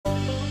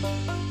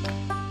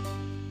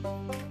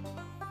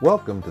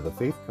Welcome to the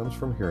Faith Comes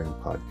From Hearing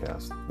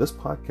podcast. This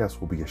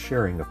podcast will be a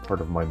sharing of part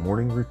of my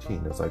morning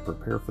routine as I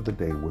prepare for the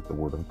day with the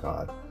Word of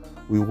God.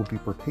 We will be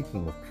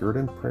partaking of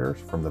Puritan prayers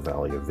from the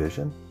Valley of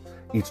Vision,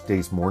 each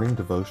day's morning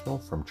devotional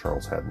from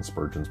Charles Haddon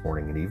Spurgeon's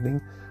Morning and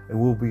Evening,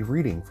 and we'll be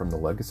reading from the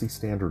Legacy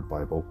Standard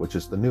Bible, which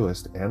is the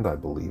newest and, I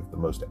believe, the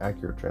most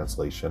accurate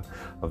translation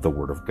of the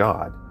Word of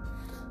God.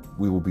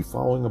 We will be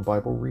following a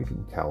Bible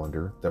reading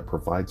calendar that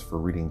provides for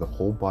reading the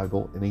whole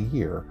Bible in a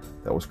year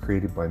that was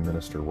created by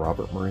Minister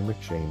Robert Murray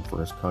McCheyne for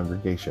his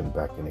congregation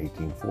back in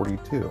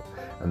 1842,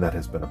 and that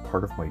has been a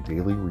part of my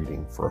daily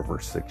reading for over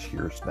 6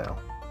 years now.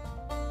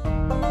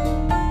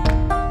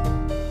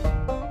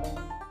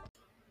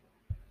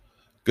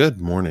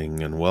 Good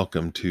morning and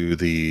welcome to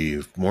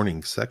the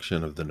morning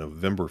section of the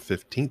November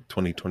 15th,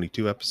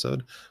 2022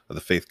 episode of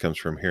the Faith Comes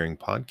From Hearing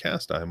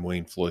podcast. I'm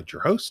Wayne Floyd,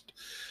 your host,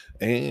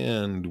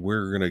 and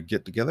we're going to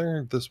get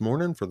together this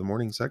morning for the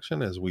morning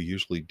section as we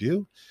usually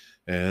do,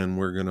 and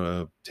we're going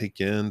to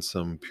take in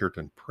some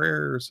Puritan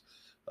prayers,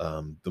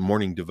 the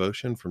morning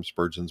devotion from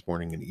Spurgeon's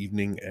Morning and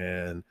Evening,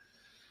 and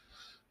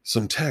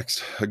some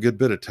text, a good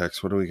bit of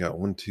text. What do we got?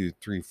 1, 2,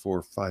 3,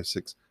 4, 5,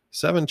 6,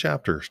 7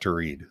 chapters to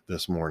read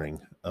this morning.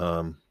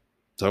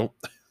 So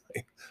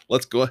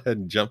let's go ahead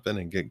and jump in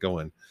and get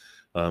going,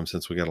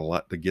 since we got a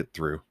lot to get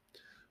through.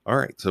 All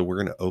right, so we're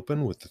going to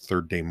open with the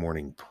third day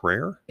morning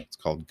prayer. It's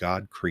called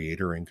God,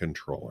 Creator and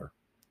Controller.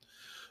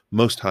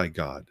 Most High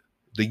God,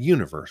 the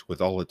universe with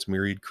all its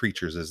myriad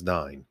creatures is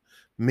thine,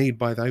 made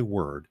by thy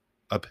word,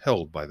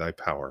 upheld by thy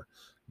power,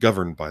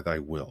 governed by thy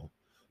will.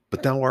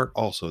 But thou art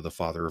also the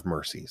Father of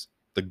mercies,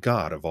 the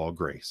God of all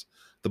grace,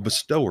 the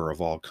bestower of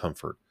all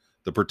comfort,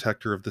 the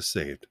protector of the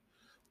saved.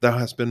 Thou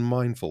hast been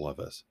mindful of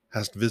us,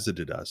 hast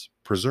visited us,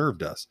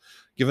 preserved us,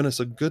 given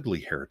us a goodly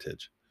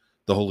heritage,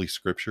 the Holy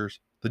Scriptures,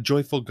 the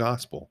joyful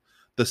gospel,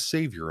 the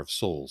Savior of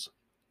souls.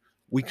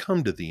 We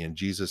come to thee in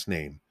Jesus'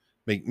 name,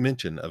 make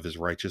mention of his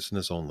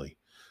righteousness only,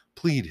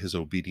 plead his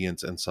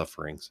obedience and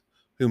sufferings,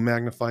 who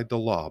magnified the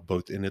law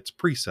both in its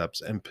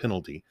precepts and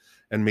penalty,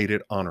 and made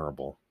it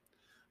honorable.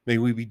 May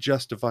we be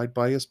justified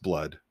by his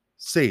blood,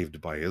 saved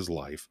by his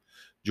life,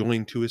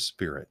 joined to his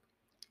spirit.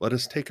 Let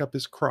us take up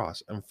his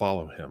cross and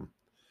follow him.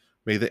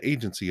 May the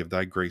agency of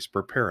thy grace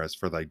prepare us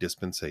for thy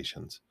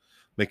dispensations.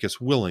 Make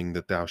us willing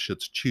that thou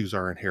shouldst choose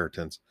our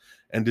inheritance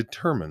and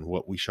determine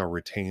what we shall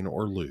retain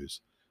or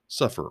lose,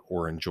 suffer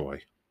or enjoy.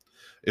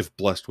 If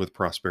blessed with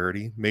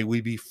prosperity, may we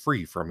be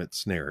free from its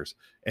snares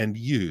and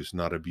use,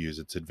 not abuse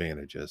its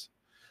advantages.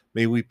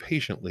 May we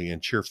patiently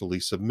and cheerfully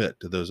submit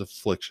to those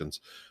afflictions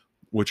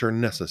which are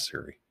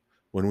necessary.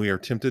 When we are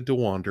tempted to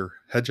wander,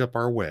 hedge up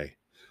our way.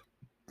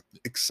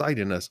 Excite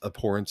in us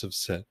abhorrence of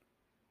sin.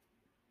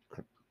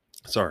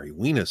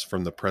 Wean us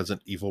from the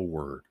present evil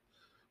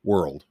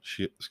world.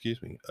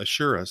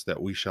 Assure us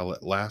that we shall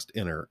at last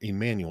enter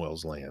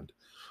Emmanuel's land,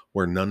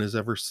 where none is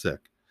ever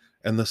sick,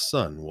 and the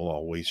sun will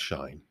always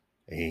shine.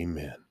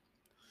 Amen.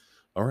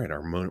 All right,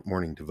 our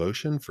morning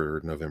devotion for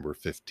November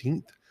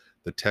 15th.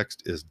 The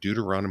text is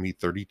Deuteronomy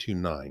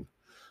 32:9.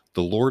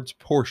 The Lord's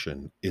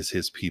portion is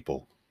his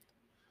people.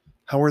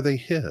 How are they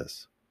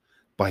his?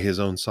 By his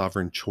own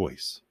sovereign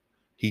choice.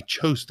 He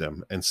chose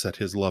them and set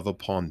his love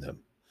upon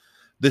them.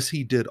 This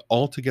he did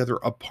altogether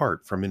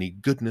apart from any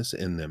goodness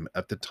in them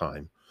at the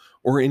time,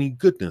 or any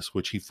goodness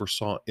which he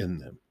foresaw in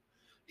them.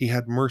 He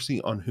had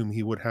mercy on whom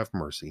he would have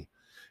mercy,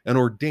 and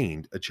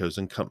ordained a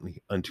chosen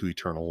company unto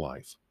eternal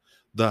life.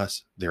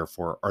 Thus,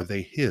 therefore, are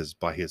they his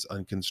by his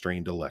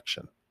unconstrained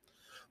election.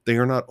 They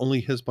are not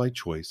only his by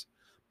choice,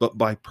 but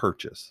by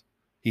purchase.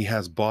 He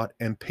has bought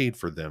and paid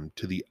for them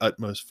to the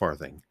utmost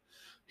farthing.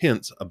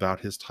 Hence,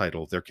 about his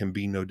title there can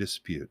be no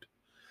dispute.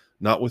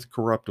 Not with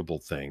corruptible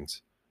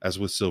things, as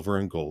with silver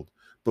and gold,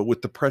 but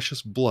with the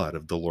precious blood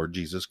of the Lord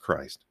Jesus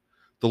Christ.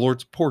 The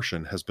Lord's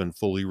portion has been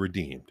fully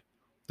redeemed.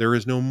 There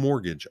is no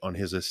mortgage on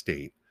his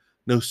estate.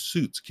 No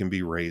suits can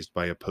be raised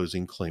by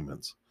opposing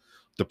claimants.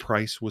 The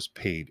price was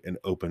paid in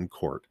open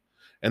court,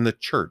 and the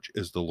church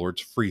is the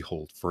Lord's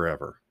freehold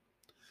forever.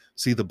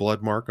 See the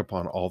blood mark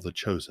upon all the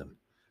chosen,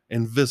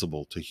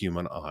 invisible to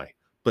human eye,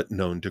 but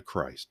known to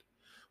Christ.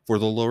 For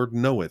the Lord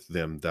knoweth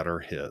them that are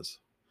his.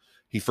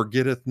 He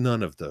forgetteth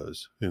none of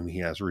those whom he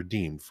has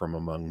redeemed from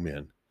among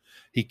men.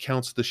 He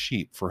counts the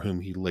sheep for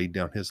whom he laid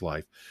down his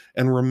life,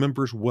 and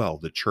remembers well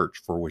the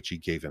church for which he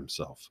gave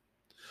himself.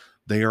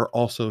 They are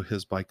also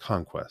his by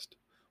conquest.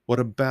 What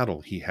a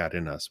battle he had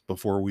in us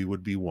before we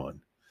would be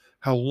won.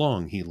 How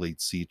long he laid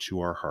siege to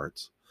our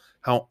hearts.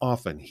 How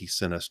often he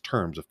sent us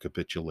terms of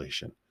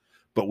capitulation.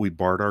 But we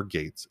barred our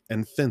gates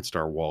and fenced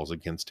our walls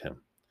against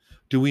him.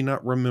 Do we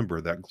not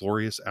remember that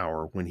glorious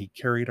hour when he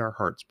carried our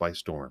hearts by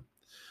storm?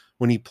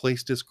 When he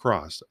placed his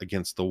cross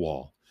against the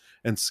wall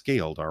and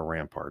scaled our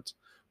ramparts,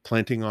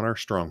 planting on our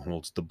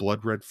strongholds the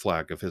blood-red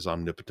flag of his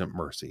omnipotent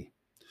mercy.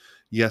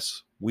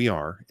 Yes, we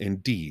are,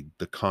 indeed,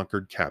 the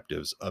conquered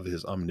captives of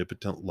his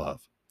omnipotent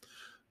love.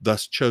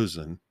 Thus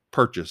chosen,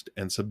 purchased,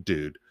 and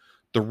subdued,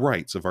 the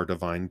rights of our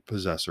divine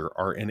possessor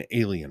are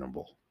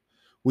inalienable.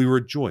 We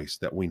rejoice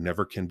that we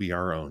never can be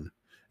our own,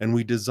 and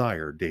we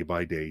desire day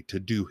by day to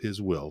do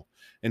his will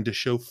and to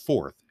show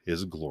forth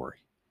his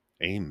glory.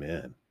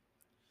 Amen.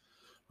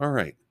 All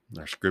right,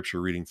 our scripture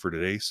reading for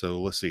today.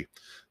 So let's see.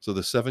 So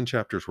the 7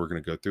 chapters we're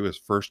going to go through is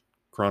First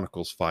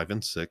Chronicles 5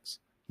 and 6,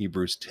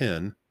 Hebrews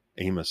 10,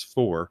 Amos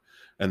 4,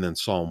 and then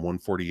Psalm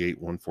 148,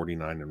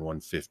 149, and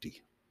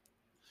 150.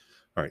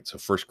 All right, so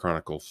First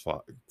Chronicles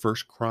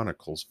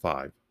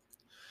 5.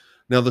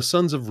 Now the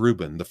sons of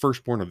Reuben, the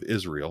firstborn of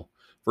Israel,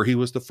 for he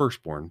was the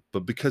firstborn,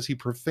 but because he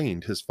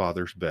profaned his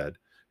father's bed,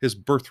 his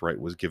birthright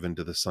was given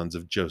to the sons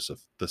of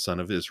Joseph, the son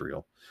of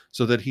Israel,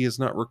 so that he is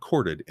not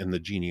recorded in the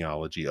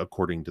genealogy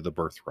according to the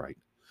birthright.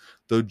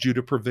 Though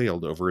Judah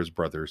prevailed over his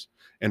brothers,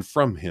 and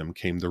from him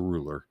came the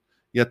ruler,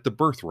 yet the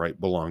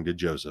birthright belonged to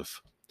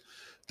Joseph.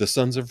 The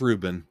sons of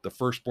Reuben, the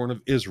firstborn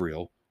of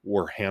Israel,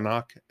 were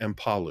Hanok and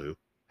Palu,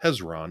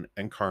 Hezron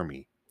and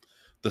Carmi.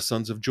 The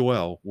sons of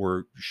Joel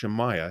were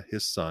Shemaiah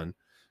his son,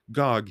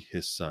 Gog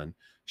his son,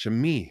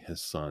 Shemi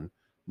his son,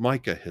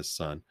 Micah his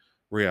son,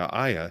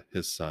 Reaiah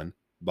his son,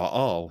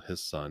 Baal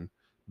his son,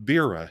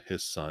 Bera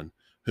his son,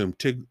 whom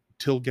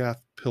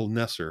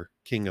Tilgath-Pilneser,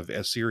 king of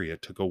Assyria,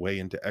 took away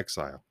into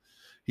exile.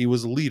 He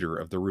was leader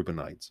of the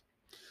Reubenites.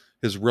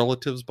 His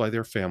relatives by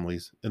their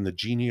families and the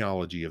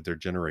genealogy of their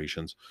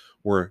generations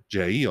were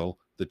Jael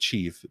the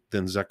chief,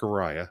 then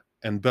Zechariah,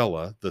 and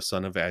Bela the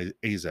son of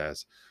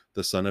Azaz,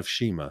 the son of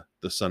Shema,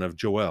 the son of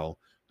Joel,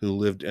 who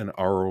lived in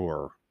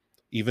Aroer,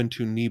 even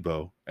to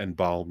Nebo and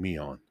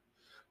Baal-meon.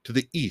 To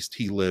the east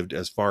he lived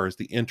as far as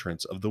the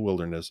entrance of the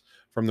wilderness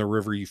from the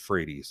river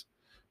Euphrates,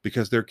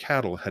 because their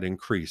cattle had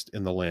increased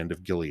in the land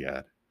of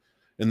Gilead.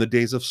 In the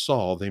days of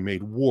Saul they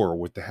made war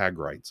with the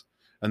Hagrites,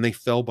 and they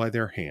fell by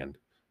their hand.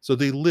 So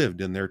they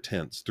lived in their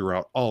tents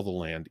throughout all the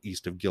land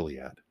east of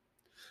Gilead.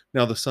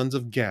 Now the sons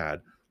of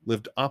Gad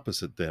lived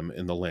opposite them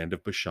in the land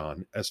of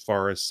Bashan, as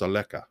far as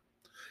Salekah.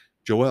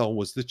 Joel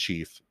was the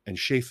chief, and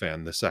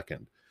Shaphan the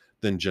second,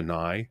 then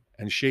Janai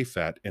and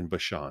Shaphat in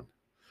Bashan.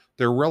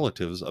 Their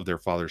relatives of their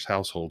fathers'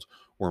 households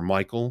were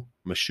Michael,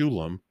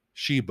 Meshullam,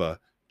 Sheba,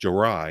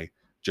 Jorai,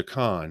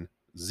 Jachan,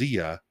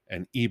 Zia,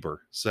 and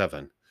Eber,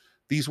 7.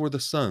 These were the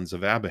sons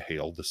of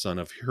Abihail, the son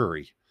of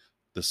Huri,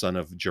 the son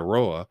of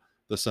Jeroah,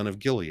 the son of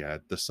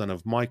Gilead, the son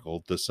of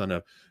Michael, the son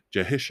of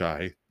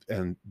Jehishai,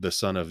 and the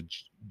son of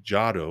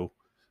Jado,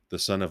 the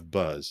son of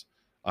Buz.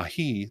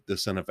 Ahi, the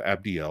son of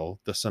Abdiel,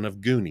 the son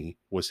of Guni,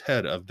 was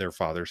head of their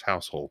fathers'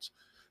 households.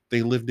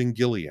 They lived in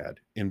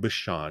Gilead, in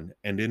Bashan,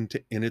 and in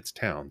its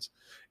towns,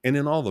 and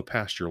in all the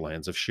pasture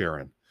lands of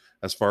Sharon,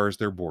 as far as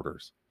their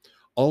borders.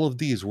 All of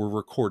these were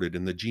recorded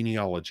in the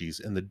genealogies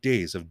in the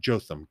days of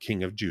Jotham,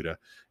 king of Judah,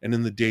 and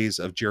in the days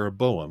of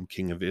Jeroboam,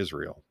 king of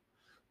Israel.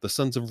 The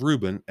sons of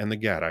Reuben and the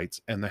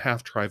Gadites and the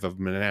half-tribe of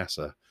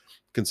Manasseh,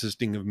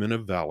 consisting of men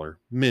of valor,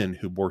 men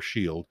who bore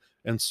shield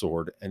and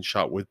sword and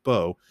shot with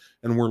bow,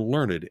 and were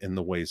learned in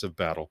the ways of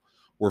battle,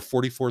 were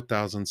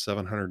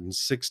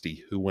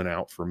 44,760 who went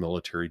out for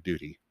military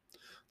duty.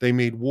 They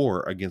made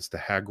war against the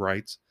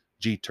Hagrites,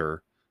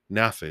 Jeter,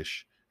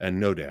 Naphish,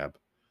 and Nodab.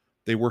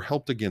 They were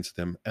helped against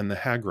them, and the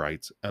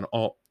Hagrites and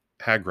all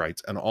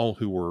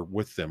who were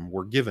with them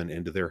were given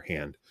into their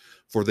hand,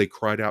 for they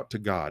cried out to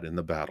God in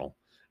the battle,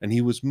 and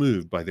he was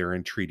moved by their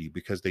entreaty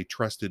because they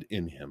trusted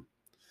in him.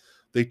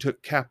 They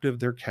took captive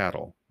their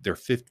cattle, their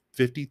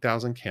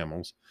 50,000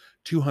 camels,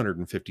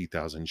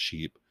 250,000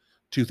 sheep,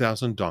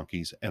 2,000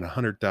 donkeys, and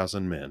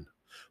 100,000 men.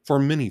 For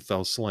many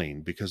fell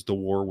slain because the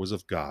war was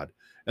of God,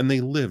 and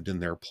they lived in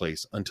their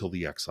place until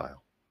the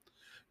exile.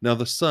 Now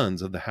the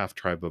sons of the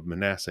half-tribe of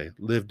Manasseh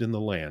lived in the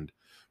land,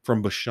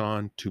 from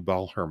Bashan to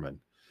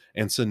Baal-Hermon,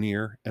 and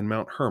Senir and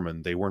Mount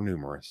Hermon they were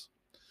numerous.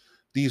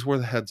 These were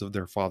the heads of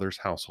their fathers'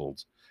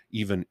 households,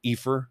 even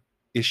Epher,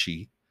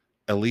 Ishi,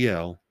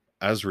 Eliel,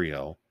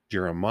 Azriel,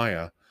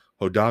 Jeremiah,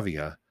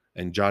 Hodaviah,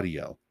 and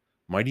Jadiel,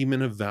 mighty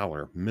men of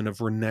valor, men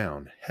of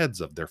renown,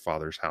 heads of their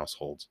fathers'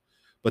 households.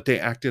 But they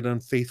acted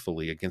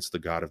unfaithfully against the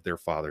God of their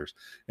fathers,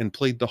 and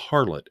played the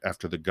harlot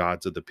after the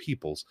gods of the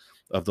peoples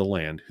of the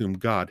land, whom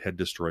God had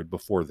destroyed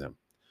before them.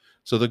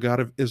 So the God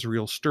of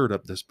Israel stirred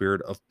up the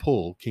spirit of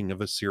Pul, king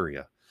of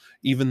Assyria,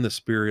 even the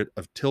spirit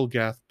of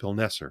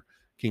Tilgath-Pilneser,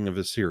 king of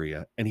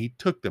Assyria, and he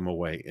took them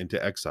away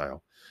into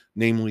exile,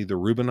 namely the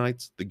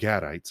Reubenites, the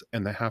Gadites,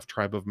 and the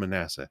half-tribe of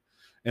Manasseh,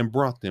 and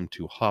brought them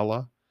to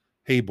Hala,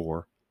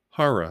 Habor,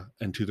 Hara,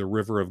 and to the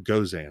river of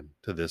Gozan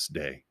to this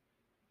day.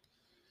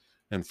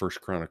 And First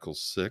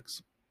Chronicles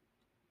 6.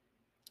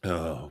 Oh,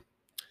 a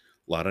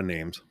lot of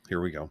names.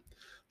 Here we go.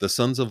 The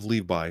sons of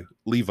Levi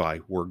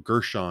were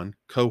Gershon,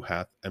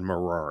 Kohath, and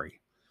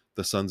Merari.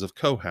 The sons of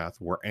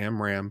Kohath were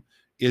Amram,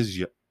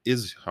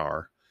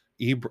 Izhar,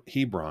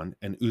 Hebron,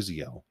 and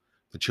Uziel.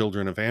 The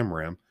children of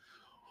Amram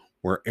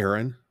were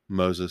Aaron,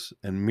 Moses,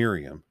 and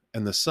Miriam.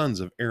 And the sons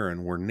of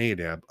Aaron were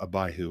Nadab,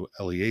 Abihu,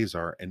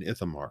 Eleazar, and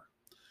Ithamar.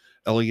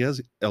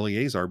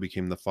 Eleazar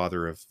became the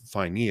father of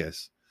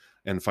Phinehas,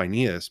 and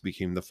Phinehas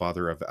became the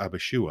father of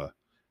Abishua,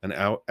 and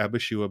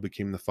Abishua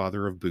became the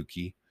father of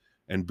Buki,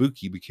 and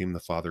Buki became the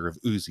father of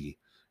Uzi,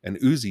 and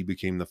Uzi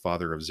became the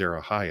father of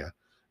Zerahiah,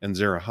 and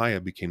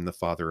Zerahiah became the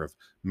father of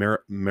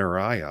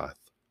Meraiah,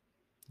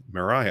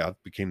 Meriah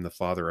became the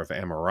father of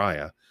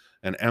Amariah,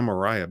 and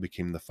Amariah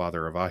became the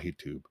father of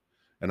Ahitub,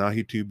 and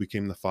Ahitub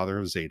became the father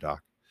of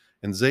Zadok,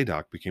 and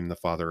Zadok became the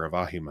father of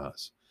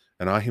Ahimaaz,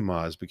 and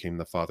Ahimaaz became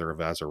the father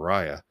of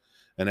Azariah,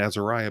 and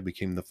Azariah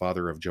became the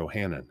father of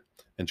Johanan,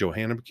 and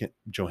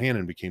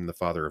Johanan became the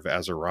father of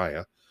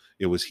Azariah.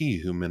 It was he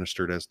who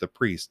ministered as the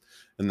priest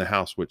in the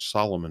house which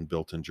Solomon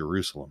built in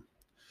Jerusalem.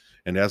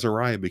 And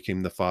Azariah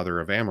became the father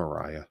of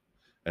Amariah,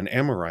 and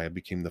Amariah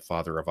became the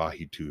father of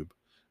Ahitub,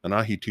 and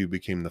Ahitub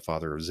became the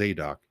father of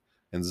Zadok,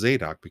 and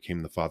Zadok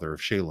became the father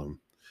of Shalom,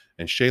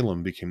 and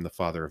Shalom became the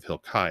father of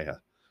Hilkiah,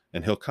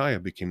 and Hilkiah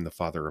became the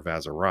father of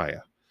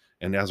Azariah,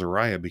 and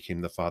Azariah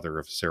became the father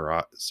of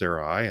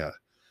Seraiah,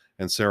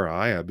 and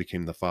Seraiah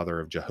became the father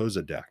of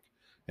Jehozadak,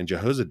 and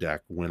Jehozadak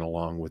went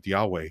along when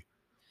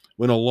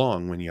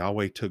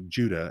Yahweh took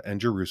Judah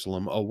and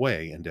Jerusalem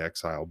away into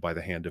exile by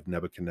the hand of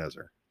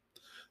Nebuchadnezzar.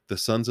 The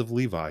sons of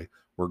Levi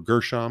were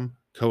Gershom,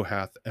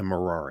 Kohath, and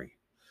Merari.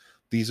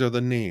 These are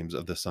the names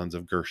of the sons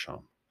of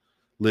Gershom: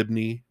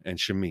 Libni and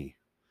Shimi.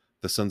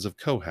 The sons of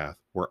Kohath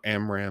were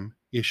Amram,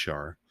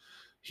 Ishar,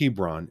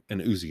 Hebron,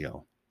 and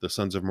Uziel. The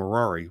sons of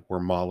Merari were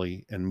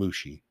Mali and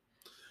Mushi.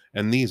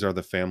 And these are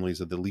the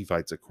families of the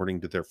Levites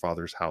according to their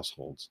fathers'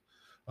 households.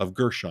 Of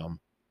Gershom,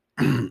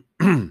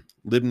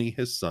 Libni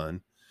his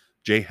son,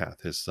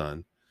 Jahath his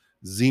son,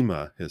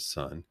 Zema his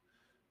son,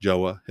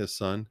 Joah his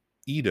son,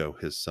 Edo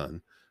his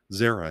son,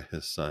 Zerah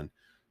his son,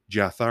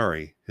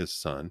 Jathari his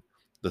son.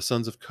 The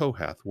sons of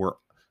Kohath were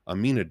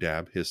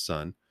Aminadab his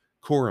son,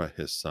 Korah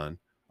his son,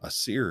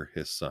 Asir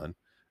his son,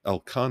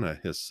 Elkanah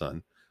his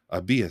son,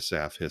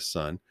 Abiasaph his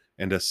son,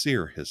 and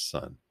Asir his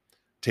son,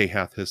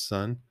 Tahath his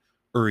son,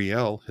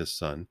 Uriel his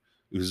son,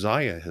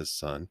 Uzziah his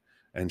son,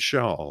 and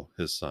Shaul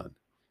his son.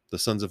 The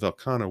sons of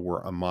Elkanah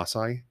were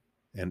Amasai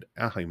and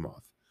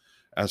Ahimoth.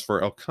 As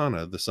for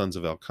Elkanah, the sons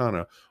of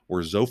Elkanah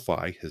were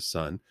Zophai his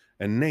son,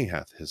 and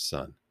Nahath his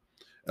son,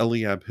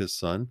 Eliab his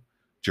son,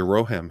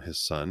 Jeroham his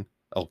son,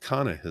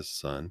 Elkanah his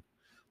son.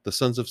 The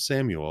sons of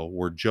Samuel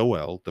were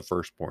Joel the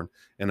firstborn,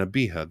 and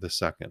Abiha the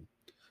second.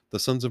 The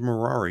sons of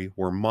Merari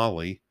were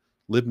Mali,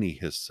 Libni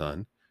his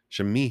son,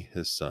 Shemi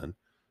his son,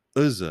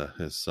 Uzzah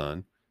his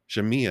son,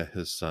 Shemiah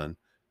his son,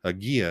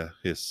 Agiah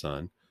his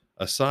son,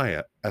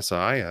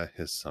 Asaiah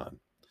his son.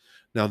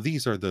 Now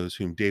these are those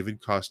whom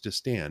David caused to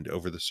stand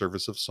over the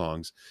service of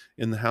songs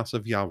in the house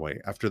of Yahweh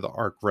after the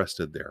ark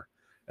rested there.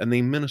 And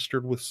they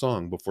ministered with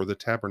song before the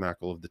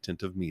tabernacle of the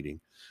tent of meeting,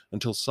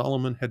 until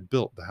Solomon had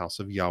built the house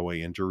of Yahweh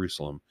in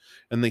Jerusalem,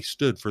 and they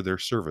stood for their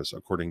service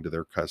according to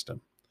their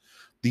custom.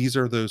 These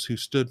are those who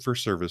stood for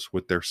service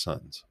with their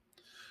sons.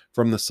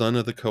 From the son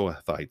of the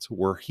Kohathites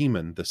were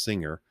Heman the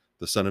singer,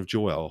 the son of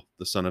Joel,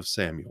 the son of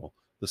Samuel,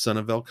 the son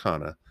of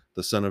Elkanah,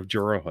 the son of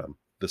Jeroham,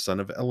 the son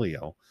of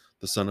Eliel,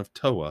 the son of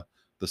Toah,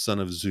 the son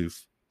of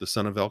Zuph, the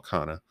son of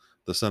Elkanah,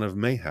 the son of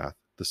Mahath,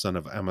 the son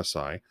of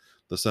Amasai,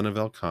 the son of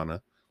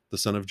Elkanah, the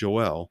son of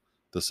Joel,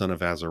 the son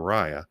of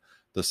Azariah,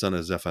 the son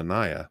of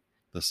Zephaniah,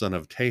 the son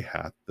of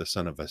Tahath, the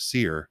son of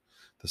Asir,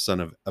 the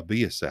son of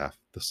Abiasaph,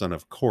 the son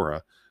of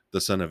Korah,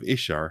 the son of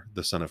Ishar,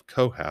 the son of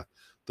Kohath,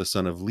 the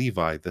son of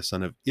Levi, the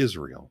son of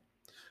Israel.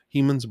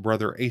 Heman's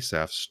brother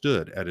Asaph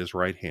stood at his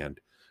right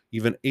hand,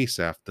 even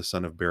Asaph, the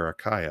son of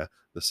Berechiah,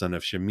 the son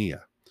of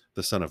Shemiah,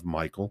 the son of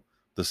Michael,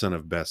 the son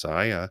of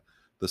Besaiah,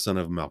 the son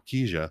of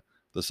Malchijah,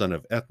 the son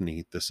of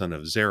Ethni, the son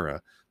of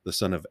Zerah, the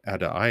son of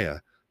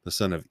Adaiah, the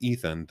son of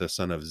Ethan, the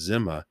son of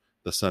Zimmah,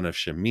 the son of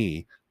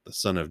Shemi, the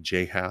son of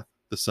Jahath,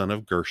 the son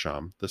of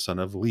Gershom, the son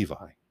of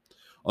Levi.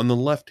 On the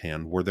left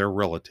hand were their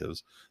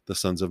relatives, the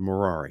sons of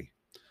Merari: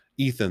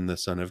 Ethan, the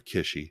son of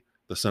Kishi,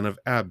 the son of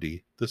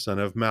Abdi, the son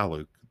of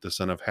Maluk, the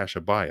son of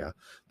Hashabiah,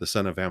 the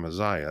son of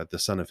Amaziah, the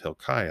son of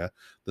Hilkiah,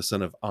 the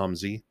son of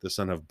Amzi, the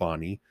son of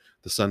Bani,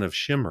 the son of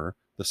Shimmer,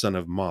 the son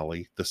of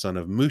Mali, the son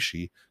of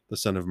Mushi, the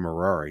son of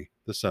Merari,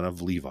 the son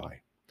of Levi.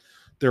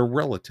 Their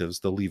relatives,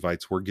 the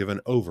Levites, were given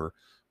over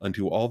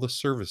unto all the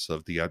service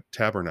of the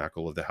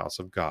tabernacle of the house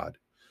of God.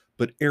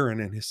 But Aaron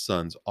and his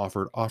sons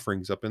offered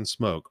offerings up in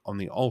smoke on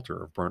the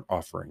altar of burnt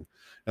offering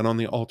and on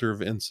the altar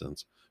of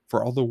incense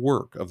for all the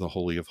work of the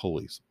Holy of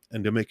Holies,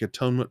 and to make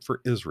atonement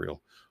for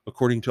Israel,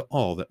 according to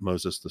all that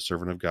Moses the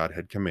servant of God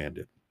had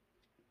commanded.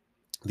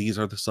 These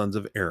are the sons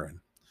of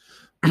Aaron: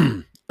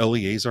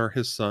 Eleazar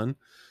his son,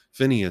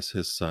 Phinehas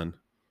his son,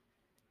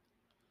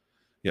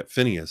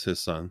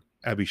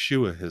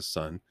 Abishua his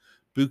son,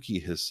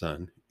 Buki his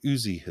son,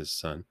 Uzi his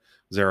son,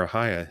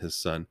 Zerahiah his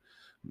son,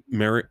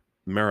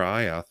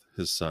 Meraiah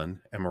his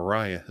son,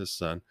 Amariah his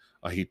son,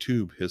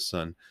 Ahitub his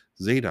son,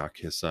 Zadok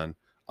his son,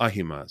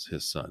 Ahimaaz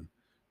his son.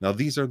 Now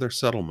these are their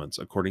settlements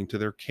according to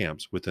their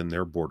camps within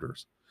their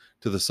borders.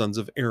 To the sons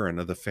of Aaron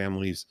of the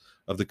families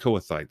of the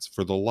Kohathites,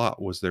 for the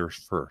lot was theirs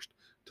first.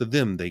 To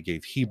them they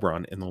gave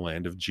Hebron in the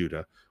land of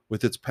Judah,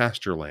 with its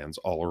pasture lands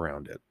all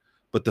around it.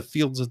 But the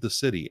fields of the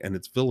city and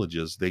its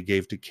villages they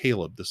gave to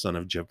Caleb the son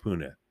of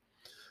Jephunneh.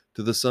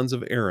 To the sons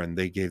of Aaron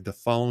they gave the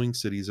following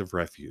cities of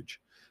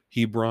refuge: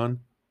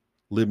 Hebron,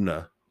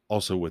 Libnah,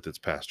 also with its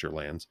pasture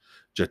lands,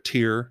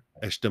 Jatir,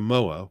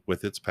 Eshtemoa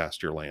with its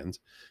pasture lands,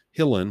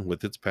 Hilon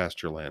with its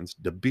pasture lands,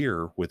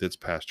 Debir with its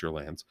pasture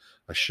lands,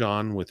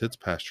 Ashan with its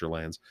pasture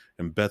lands,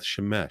 and Beth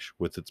Shemesh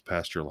with its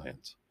pasture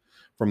lands.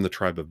 From the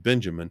tribe of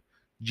Benjamin,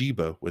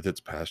 Jeba with its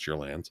pasture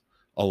lands,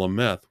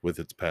 Alameth with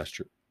its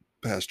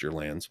pasture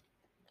lands,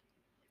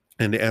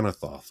 and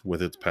Anathoth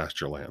with its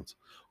pasture lands.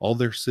 All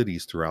their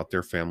cities throughout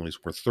their families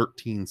were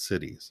 13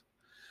 cities.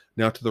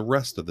 Now to the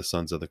rest of the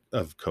sons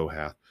of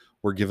Kohath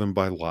were given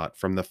by lot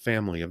from the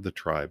family of the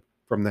tribe,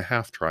 from the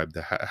half tribe,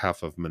 the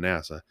half of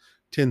Manasseh,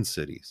 10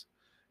 cities.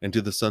 And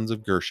to the sons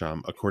of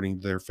Gershom, according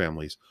to their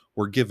families,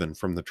 were given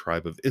from the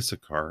tribe of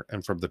Issachar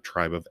and from the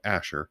tribe of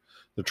Asher,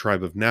 the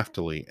tribe of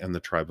Naphtali and the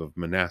tribe of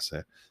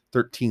Manasseh,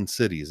 13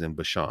 cities in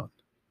Bashan.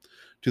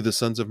 To the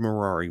sons of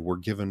Merari were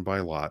given by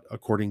lot,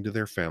 according to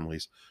their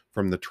families,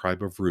 from the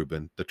tribe of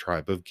Reuben, the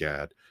tribe of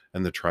Gad,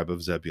 and the tribe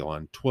of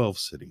Zebulun, 12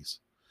 cities.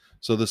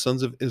 So the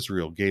sons of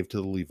Israel gave to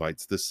the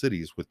Levites the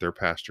cities with their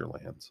pasture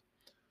lands.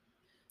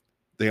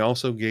 They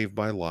also gave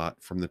by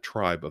lot from the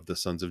tribe of the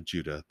sons of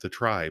Judah, the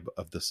tribe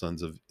of the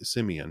sons of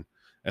Simeon,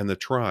 and the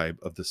tribe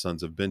of the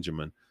sons of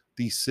Benjamin,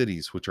 these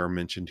cities which are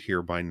mentioned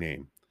here by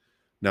name.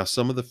 Now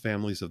some of the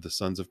families of the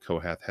sons of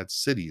Kohath had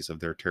cities of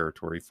their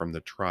territory from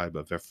the tribe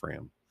of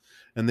Ephraim,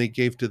 and they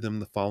gave to them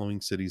the following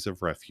cities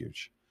of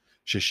refuge: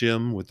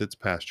 Shechem with its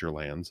pasture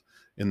lands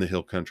in the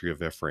hill country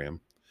of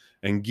Ephraim,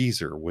 and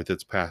Gezer with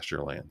its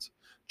pasture lands,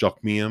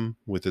 Jokmeam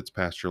with its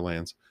pasture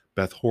lands,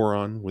 Beth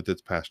Horon with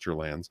its pasture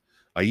lands,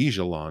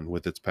 Aijalon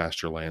with its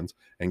pasture lands,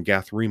 and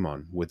Gath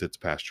Rimmon with its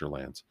pasture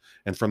lands.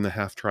 And from the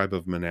half tribe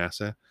of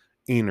Manasseh,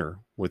 Aner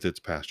with its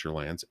pasture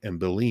lands, and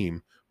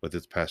Belim with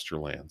its pasture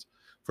lands.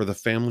 For the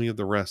family of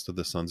the rest of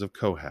the sons of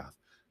Kohath,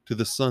 to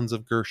the sons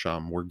of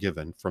Gershom were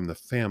given from the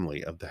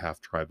family of the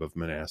half tribe of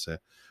Manasseh,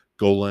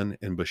 Golan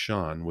and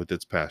Bashan with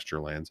its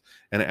pasture lands,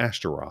 and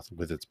Ashtaroth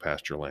with its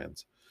pasture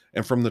lands.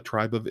 And from the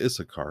tribe of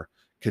Issachar,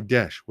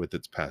 Kadesh with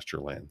its pasture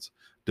lands,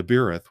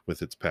 Debirith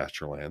with its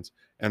pasture lands,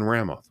 and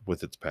Ramoth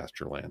with its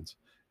pasture lands,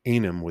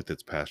 Anim with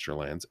its pasture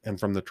lands, and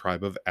from the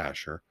tribe of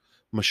Asher,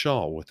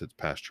 Mashal with its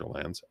pasture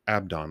lands,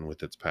 Abdon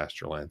with its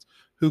pasture lands,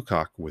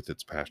 Hukok with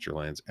its pasture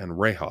lands, and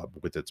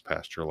Rehob with its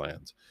pasture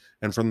lands.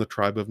 And from the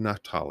tribe of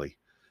Naphtali,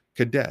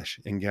 Kadesh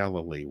in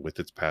Galilee with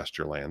its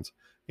pasture lands,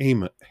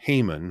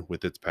 Haman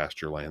with its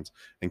pasture lands,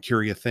 and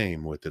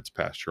Kiriathaim with its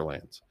pasture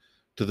lands.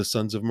 To the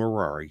sons of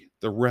Merari,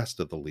 the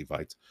rest of the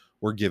Levites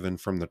were given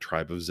from the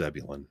tribe of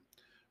Zebulun.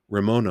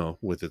 Ramono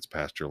with its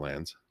pasture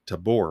lands,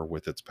 Tabor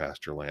with its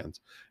pasture lands,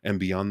 and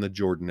beyond the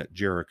Jordan at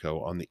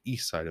Jericho on the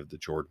east side of the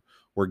Jordan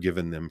were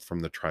given them from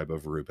the tribe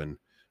of Reuben.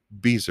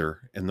 Bezer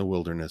in the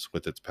wilderness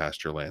with its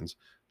pasture lands,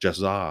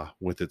 Jazah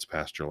with its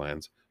pasture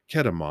lands,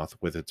 Kedemoth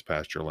with its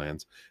pasture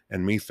lands,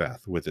 and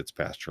Mephath with its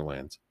pasture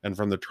lands. And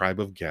from the tribe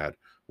of Gad,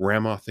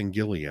 Ramoth and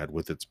Gilead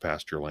with its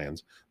pasture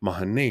lands,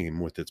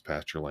 Mahanaim with its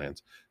pasture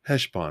lands,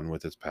 Heshbon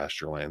with its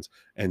pasture lands,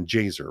 and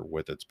Jazer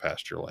with its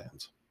pasture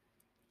lands.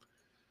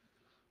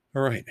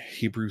 All right,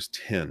 Hebrews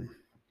 10.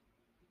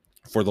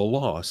 For the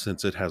law,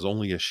 since it has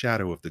only a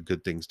shadow of the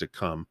good things to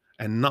come,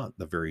 and not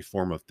the very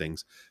form of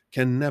things,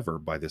 can never,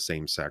 by the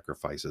same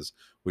sacrifices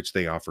which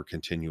they offer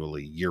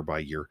continually year by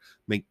year,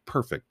 make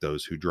perfect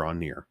those who draw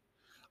near.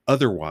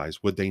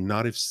 Otherwise, would they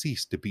not have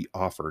ceased to be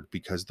offered,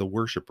 because the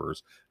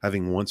worshippers,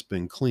 having once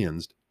been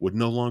cleansed, would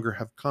no longer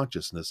have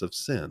consciousness of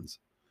sins?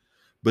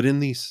 But in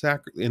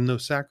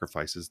those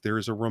sacrifices there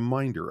is a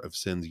reminder of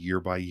sins year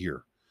by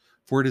year.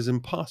 For it is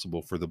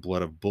impossible for the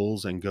blood of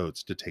bulls and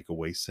goats to take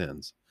away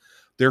sins.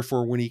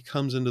 Therefore, when he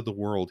comes into the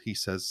world, he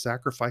says,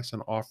 "Sacrifice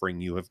and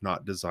offering you have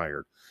not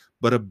desired,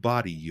 but a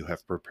body you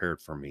have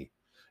prepared for me.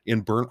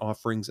 In burnt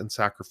offerings and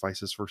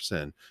sacrifices for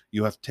sin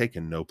you have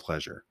taken no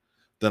pleasure."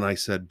 Then I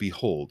said,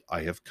 "Behold,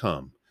 I have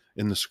come.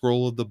 In the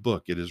scroll of the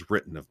book it is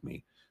written of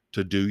me,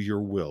 to do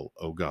your will,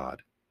 O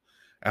God."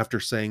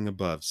 After saying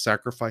above,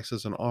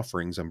 "Sacrifices and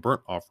offerings and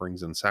burnt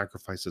offerings and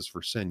sacrifices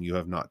for sin you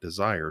have not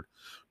desired,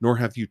 nor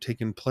have you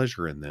taken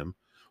pleasure in them,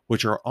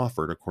 which are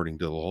offered according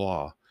to the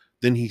law,"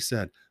 then he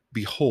said,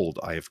 "Behold,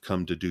 I have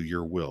come to do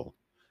your will."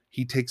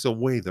 He takes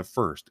away the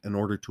first in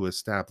order to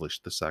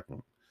establish the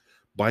second.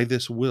 By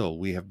this will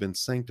we have been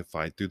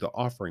sanctified through the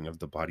offering of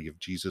the body of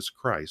Jesus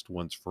Christ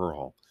once for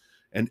all.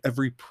 And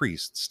every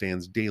priest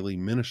stands daily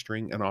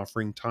ministering and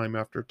offering time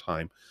after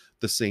time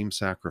the same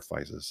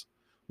sacrifices,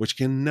 which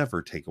can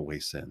never take away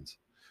sins.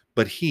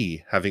 But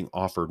he, having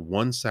offered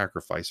one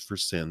sacrifice for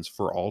sins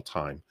for all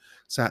time,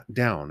 sat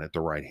down at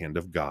the right hand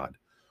of God,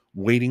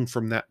 waiting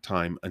from that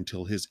time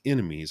until his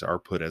enemies are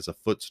put as a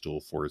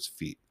footstool for his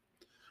feet.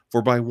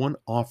 For by one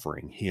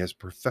offering he has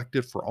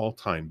perfected for all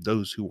time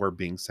those who are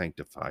being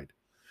sanctified.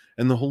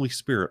 And the Holy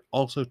Spirit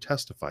also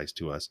testifies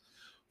to us,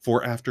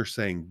 for after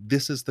saying,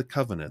 "This is the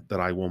covenant that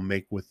I will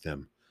make with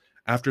them.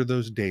 After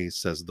those days,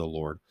 says the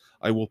Lord,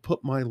 I will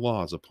put my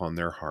laws upon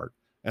their heart,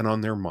 and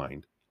on their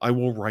mind I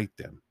will write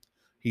them."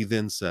 He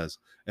then says,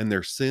 "And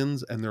their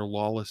sins and their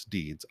lawless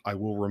deeds I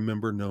will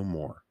remember no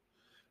more."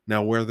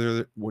 Now where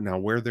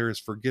there is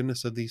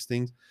forgiveness of these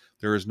things,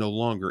 there is no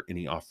longer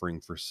any offering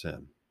for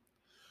sin.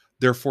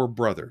 Therefore,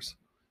 brothers,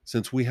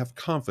 since we have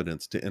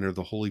confidence to enter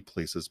the holy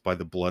places by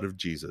the blood of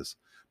Jesus,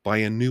 by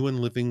a new and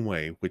living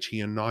way which he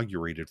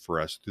inaugurated for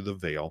us through the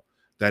veil,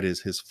 that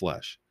is his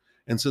flesh.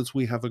 And since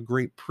we have a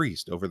great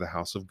priest over the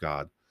house of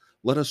God,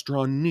 let us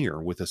draw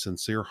near with a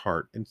sincere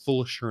heart and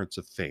full assurance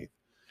of faith,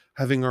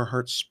 having our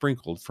hearts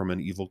sprinkled from an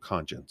evil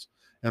conscience,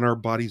 and our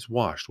bodies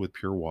washed with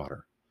pure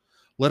water.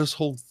 Let us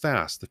hold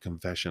fast the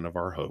confession of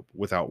our hope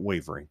without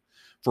wavering,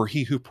 for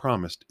he who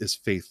promised is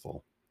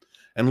faithful.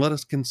 And let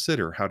us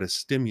consider how to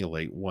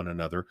stimulate one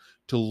another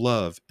to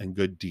love and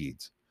good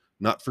deeds,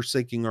 not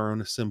forsaking our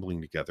own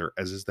assembling together,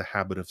 as is the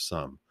habit of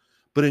some,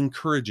 but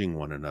encouraging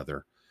one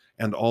another,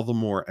 and all the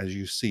more as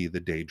you see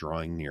the day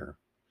drawing near.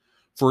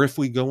 For if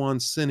we go on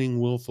sinning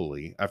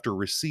willfully after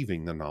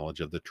receiving the knowledge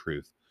of the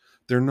truth,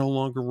 there no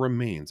longer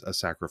remains a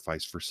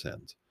sacrifice for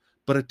sins,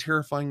 but a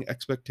terrifying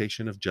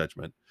expectation of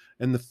judgment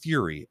and the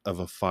fury of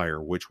a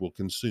fire which will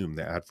consume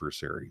the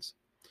adversaries.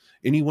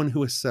 Anyone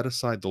who has set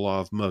aside the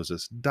law of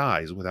Moses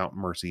dies without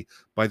mercy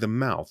by the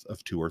mouth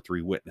of 2 or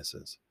 3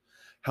 witnesses.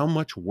 How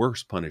much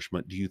worse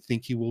punishment do you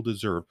think he will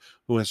deserve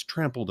who has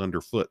trampled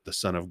underfoot the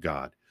Son of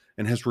God,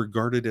 and has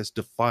regarded as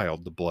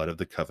defiled the blood of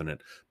the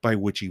covenant by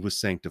which he was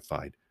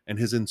sanctified, and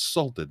has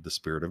insulted the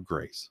Spirit of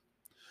grace?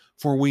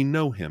 For we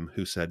know him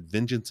who said,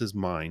 "Vengeance is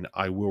mine,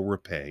 I will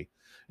repay,"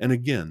 and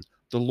again,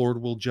 "The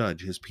Lord will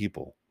judge his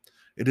people."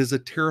 It is a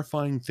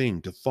terrifying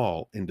thing to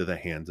fall into the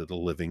hands of the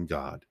living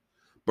God.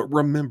 But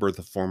remember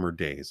the former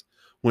days,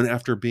 when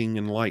after being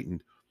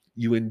enlightened,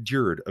 you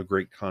endured a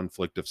great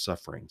conflict of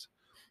sufferings,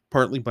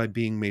 partly by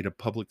being made a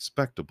public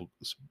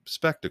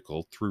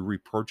spectacle through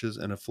reproaches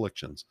and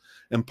afflictions,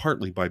 and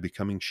partly by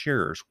becoming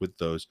sharers with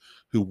those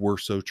who were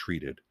so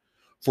treated.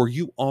 For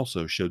you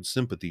also showed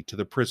sympathy to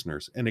the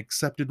prisoners and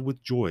accepted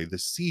with joy the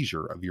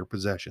seizure of your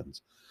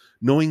possessions,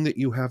 knowing that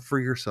you have for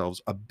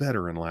yourselves a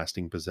better and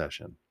lasting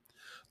possession.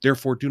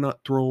 Therefore, do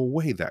not throw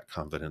away that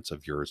confidence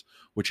of yours,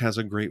 which has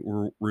a great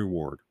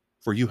reward.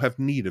 For you have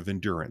need of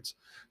endurance,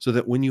 so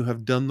that when you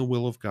have done the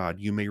will of God,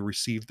 you may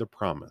receive the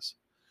promise.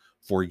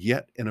 For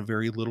yet in a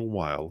very little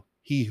while,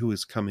 he who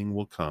is coming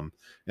will come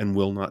and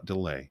will not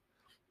delay.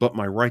 But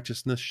my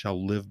righteousness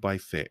shall live by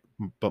faith.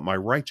 But my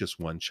righteous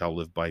one shall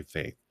live by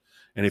faith.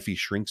 And if he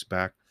shrinks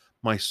back,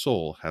 my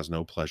soul has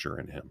no pleasure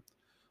in him.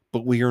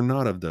 But we are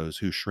not of those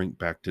who shrink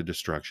back to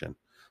destruction,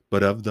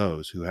 but of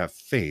those who have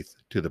faith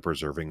to the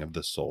preserving of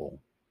the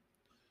soul.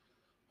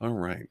 All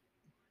right.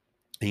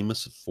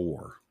 Amos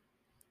 4.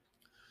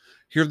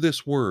 Hear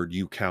this word,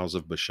 you cows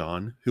of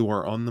Bashan, who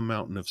are on the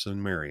mountain of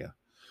Samaria,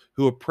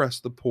 who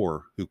oppress the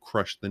poor, who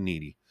crush the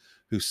needy,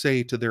 who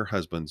say to their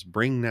husbands,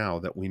 "Bring now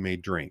that we may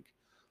drink."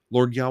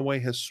 Lord Yahweh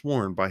has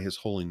sworn by his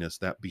holiness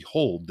that,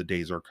 behold, the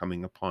days are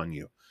coming upon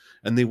you,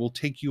 and they will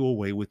take you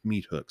away with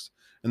meat hooks,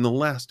 and the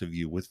last of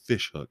you with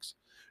fish hooks,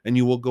 and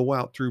you will go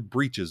out through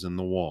breaches in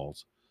the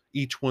walls,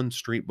 each one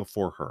straight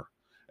before her,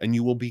 and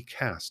you will be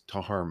cast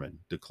to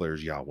Harmon,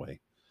 declares Yahweh.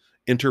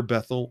 Enter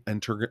Bethel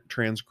and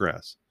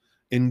transgress.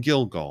 In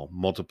Gilgal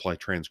multiply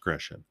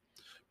transgression.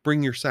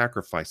 Bring your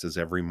sacrifices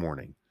every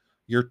morning,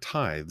 your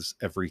tithes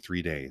every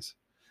 3 days,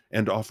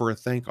 and offer a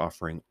thank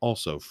offering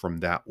also from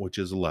that which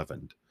is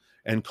leavened,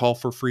 and call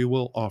for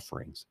freewill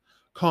offerings.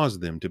 Cause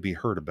them to be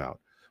heard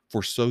about,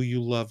 for so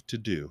you love to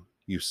do,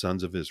 you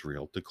sons of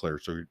Israel,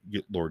 declares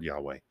Lord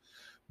Yahweh.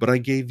 But I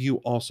gave you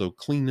also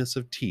cleanness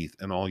of teeth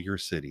in all your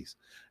cities,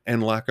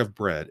 and lack of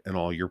bread in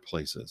all your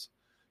places.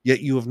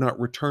 Yet you have not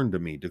returned to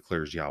me,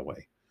 declares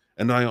Yahweh.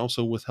 And I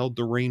also withheld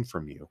the rain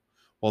from you,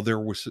 while there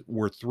were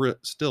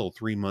still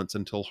 3 months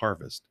until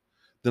harvest.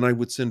 Then I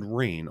would send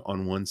rain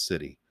on one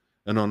city,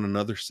 and on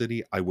another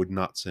city I would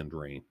not send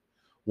rain.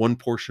 One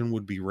portion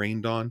would be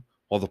rained on,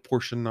 while the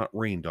portion not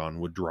rained on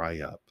would dry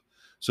up.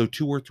 So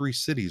 2 or 3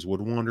 cities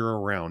would wander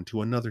around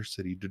to another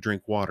city to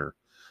drink water,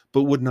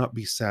 but would not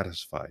be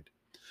satisfied.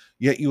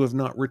 Yet you have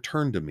not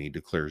returned to me,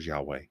 declares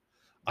Yahweh.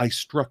 I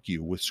struck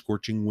you with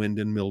scorching wind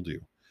and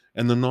mildew,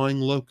 and the gnawing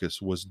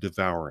locust was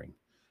devouring.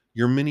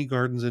 Your many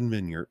gardens and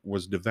vineyard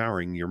was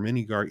devouring your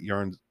many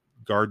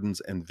gardens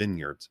and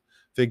vineyards,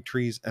 fig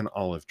trees and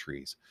olive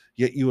trees.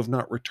 Yet you have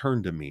not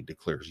returned to me,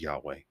 declares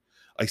Yahweh.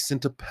 I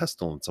sent a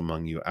pestilence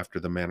among you after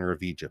the manner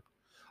of Egypt.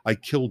 I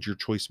killed your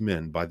choice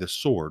men by the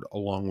sword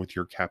along with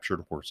your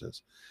captured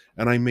horses,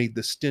 and I made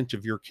the stench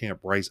of your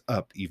camp rise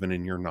up even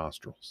in your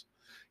nostrils.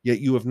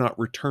 Yet you have not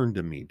returned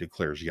to me,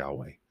 declares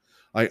Yahweh.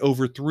 I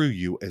overthrew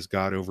you as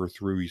God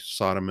overthrew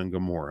Sodom and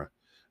Gomorrah,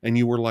 and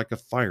you were like a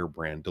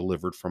firebrand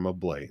delivered from a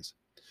blaze.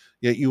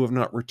 Yet you have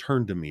not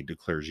returned to me,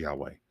 declares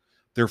Yahweh.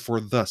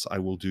 Therefore thus I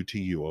will do to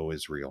you, O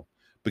Israel.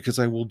 Because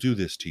I will do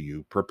this to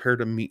you, prepare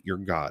to meet your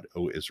God,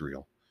 O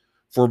Israel.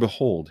 For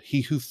behold,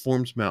 he who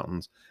forms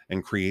mountains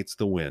and creates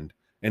the wind,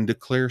 and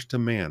declares to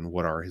man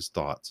what are his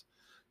thoughts,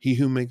 he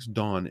who makes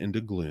dawn into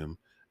gloom,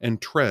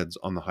 and treads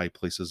on the high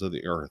places of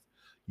the earth,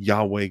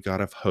 Yahweh God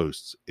of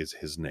hosts is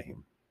his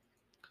name.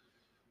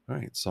 All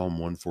right, Psalm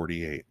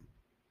 148.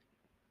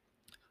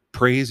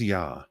 Praise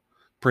Yah.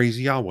 Praise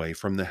Yahweh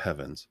from the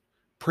heavens.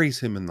 Praise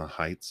him in the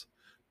heights.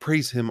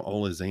 Praise him,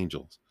 all his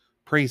angels.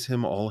 Praise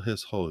him, all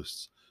his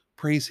hosts.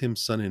 Praise him,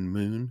 sun and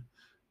moon.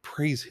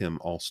 Praise him,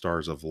 all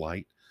stars of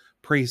light.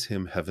 Praise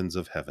him, heavens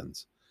of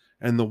heavens.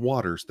 and the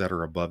waters that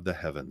are above the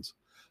heavens.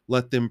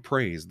 Let them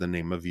praise the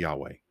name of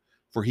Yahweh,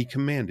 for he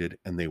commanded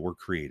and they were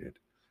created.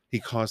 He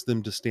caused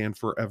them to stand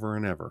forever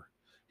and ever.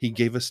 He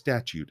gave a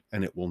statute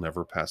and it will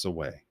never pass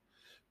away.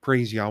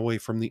 Praise Yahweh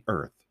from the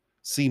earth,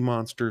 sea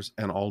monsters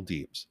and all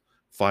deeps,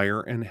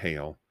 fire and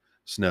hail,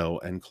 snow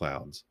and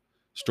clouds,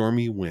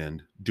 stormy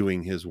wind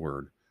doing his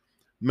word,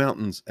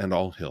 mountains and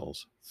all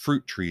hills,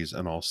 fruit trees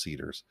and all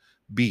cedars,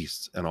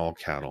 beasts and all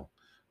cattle,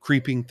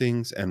 creeping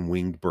things and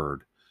winged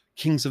bird,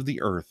 kings of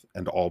the earth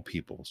and all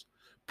peoples,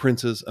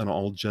 princes and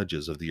all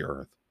judges of the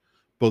earth,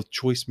 both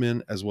choice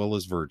men as well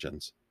as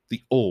virgins,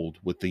 the old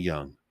with the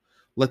young.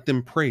 Let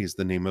them praise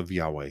the name of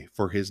Yahweh,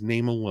 for his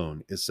name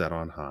alone is set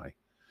on high.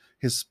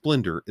 His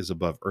splendor is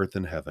above earth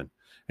and heaven,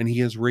 and he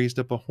has raised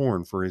up a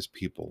horn for his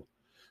people.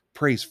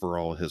 Praise for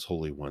all his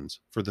holy ones,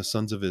 for the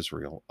sons of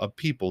Israel, a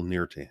people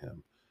near to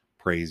him.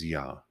 Praise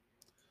Yah.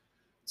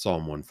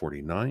 Psalm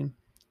 149.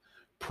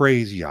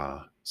 Praise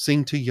Yah.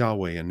 Sing to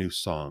Yahweh a new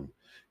song,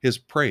 his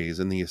praise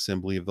in the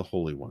assembly of the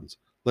holy ones.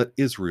 Let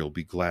Israel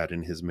be glad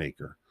in his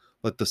maker.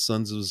 Let the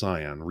sons of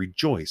Zion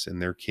rejoice in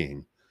their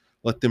king.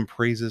 Let them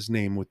praise his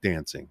name with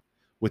dancing.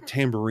 With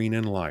tambourine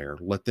and lyre,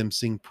 let them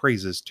sing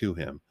praises to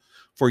him.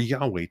 For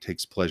Yahweh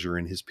takes pleasure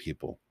in his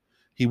people.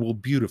 He will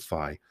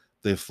beautify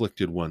the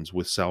afflicted ones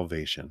with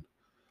salvation.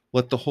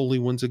 Let the holy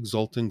ones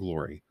exult in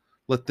glory.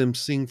 Let them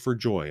sing for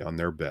joy on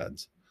their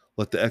beds.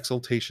 Let the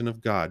exaltation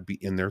of God be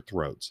in their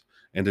throats,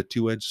 and a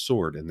two-edged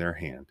sword in their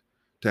hand,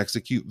 to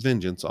execute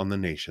vengeance on the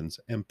nations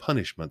and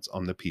punishments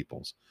on the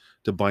peoples,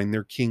 to bind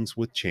their kings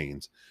with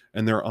chains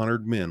and their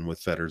honored men with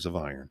fetters of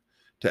iron,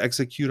 to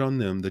execute on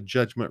them the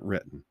judgment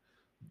written.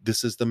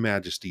 This is the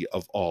majesty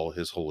of all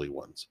his holy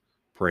ones.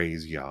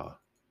 Praise Yah.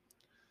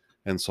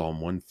 And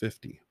Psalm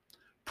 150.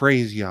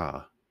 Praise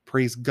Yah.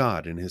 Praise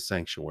God in his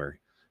sanctuary.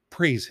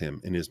 Praise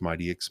him in his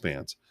mighty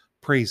expanse.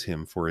 Praise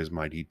him for his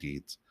mighty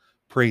deeds.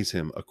 Praise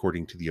him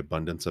according to the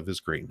abundance of his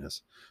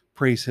greatness.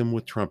 Praise him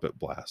with trumpet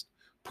blast.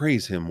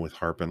 Praise him with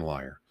harp and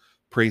lyre.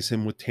 Praise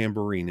him with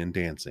tambourine and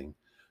dancing.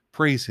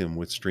 Praise him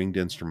with stringed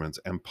instruments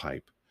and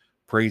pipe.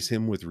 Praise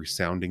him with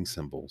resounding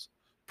cymbals.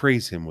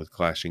 Praise him with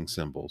clashing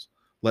cymbals.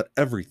 Let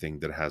everything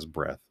that has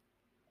breath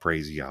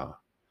praise Yah.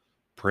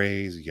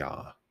 Praise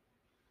Yah.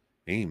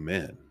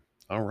 Amen.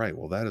 All right.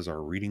 Well, that is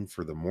our reading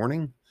for the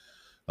morning.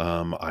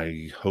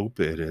 I hope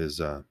it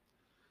has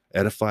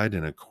edified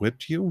and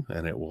equipped you,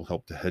 and it will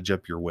help to hedge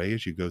up your way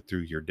as you go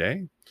through your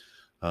day.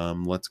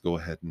 Let's go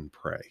ahead and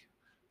pray.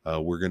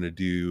 We're going to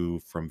do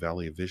from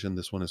Valley of Vision.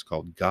 This one is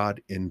called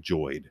God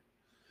Enjoyed.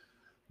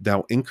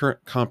 Thou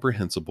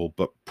incomprehensible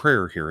but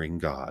prayer-hearing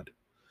God,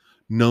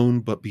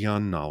 known but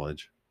beyond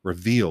knowledge,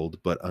 revealed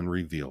but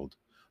unrevealed,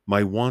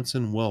 my wants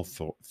and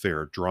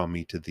welfare draw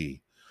me to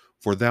thee,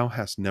 for thou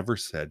hast never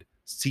said,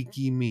 Seek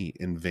ye me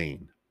in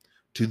vain.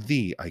 To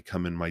thee I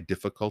come in my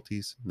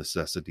difficulties,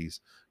 necessities,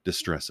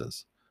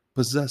 distresses.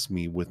 Possess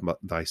me with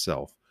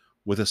thyself,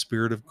 with a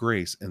spirit of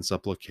grace and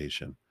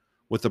supplication,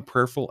 with a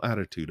prayerful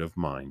attitude of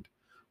mind,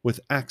 with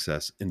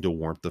access into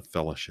warmth of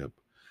fellowship,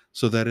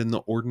 so that in the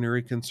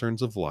ordinary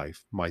concerns of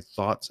life my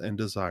thoughts and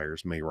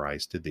desires may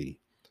rise to thee,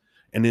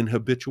 and in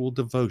habitual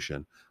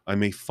devotion I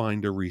may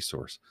find a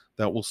resource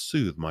that will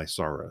soothe my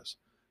sorrows,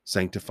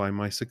 sanctify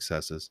my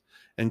successes,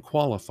 and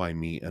qualify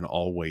me in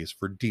all ways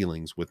for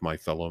dealings with my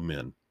fellow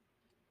men.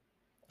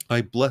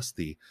 I bless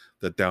thee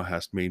that thou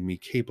hast made me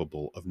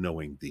capable of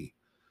knowing thee,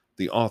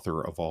 the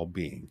author of all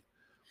being,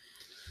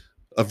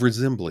 of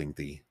resembling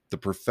thee, the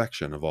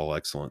perfection of all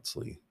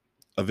excellency,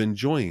 of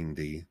enjoying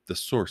thee, the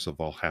source of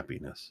all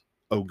happiness.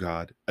 O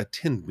God,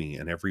 attend me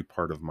in every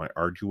part of my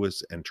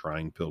arduous and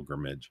trying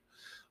pilgrimage.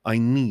 I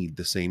need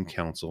the same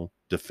counsel,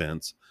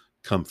 defense,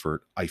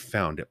 comfort I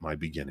found at my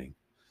beginning.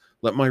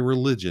 Let my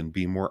religion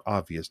be more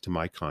obvious to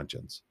my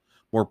conscience,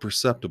 more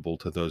perceptible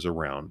to those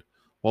around.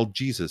 While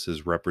Jesus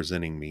is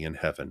representing me in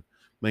heaven,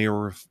 may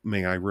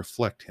I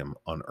reflect him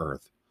on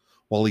earth.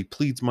 While he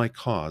pleads my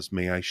cause,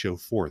 may I show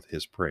forth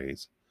his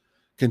praise.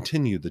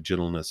 Continue the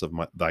gentleness of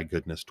thy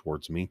goodness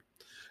towards me,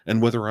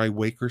 and whether I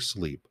wake or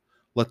sleep,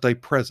 let thy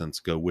presence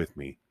go with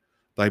me.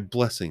 Thy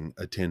blessing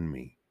attend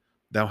me.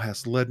 Thou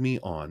hast led me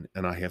on,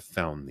 and I have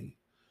found thee.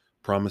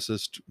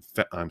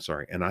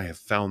 And I have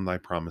found thy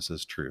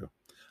promises true.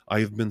 I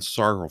have been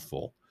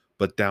sorrowful,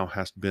 but thou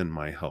hast been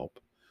my help.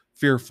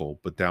 Fearful,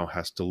 but thou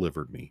hast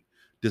delivered me.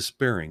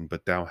 Despairing,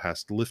 but thou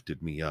hast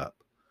lifted me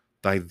up.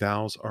 Thy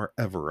vows are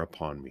ever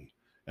upon me,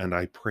 and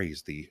I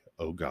praise thee,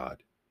 O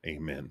God.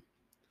 Amen.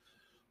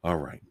 All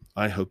right.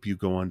 I hope you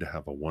go on to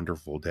have a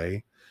wonderful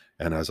day.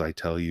 And as I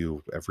tell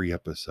you every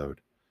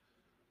episode,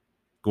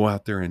 go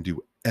out there and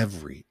do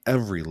every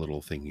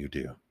little thing you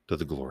do to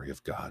the glory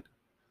of God.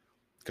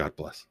 God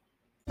bless.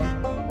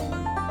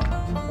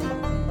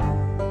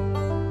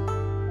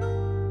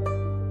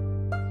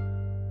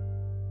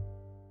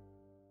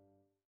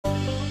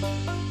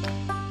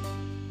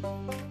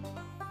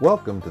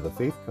 Welcome to the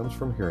Faith Comes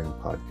From Hearing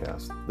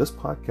podcast. This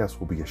podcast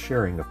will be a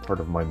sharing of part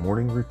of my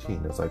morning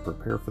routine as I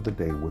prepare for the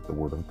day with the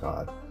Word of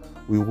God.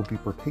 We will be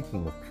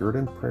partaking of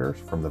Puritan prayers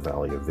from the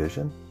Valley of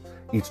Vision,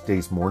 each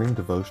day's morning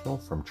devotional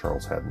from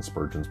Charles Haddon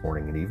Spurgeon's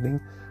Morning and Evening,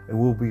 and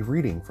we'll be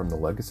reading from the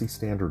Legacy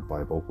Standard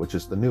Bible, which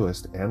is the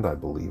newest and, I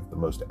believe, the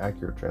most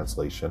accurate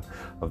translation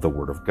of the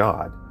Word of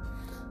God.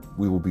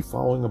 We will be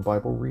following a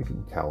Bible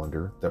reading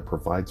calendar that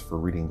provides for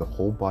reading the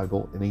whole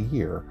Bible in a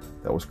year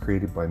that was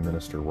created by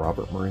Minister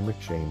Robert Murray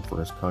McShane for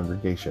his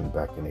congregation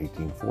back in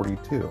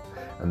 1842,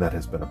 and that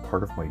has been a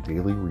part of my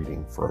daily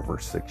reading for over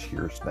 6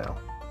 years now.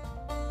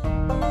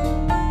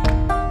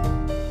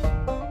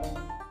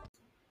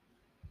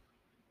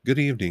 Good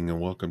evening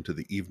and welcome to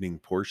the evening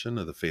portion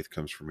of the Faith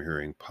Comes From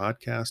Hearing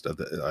podcast of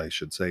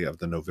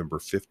the November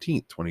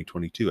 15th,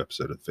 2022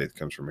 episode of the Faith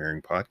Comes From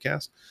Hearing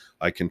podcast.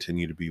 I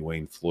continue to be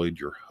Wayne Floyd,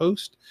 your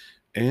host,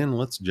 and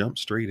let's jump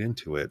straight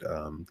into it.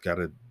 Got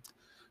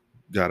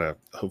a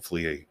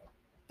hopefully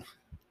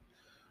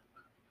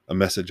a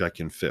message I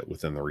can fit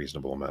within the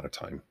reasonable amount of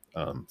time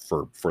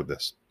for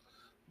this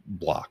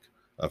block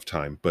of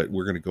time, but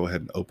we're going to go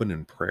ahead and open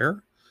in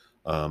prayer.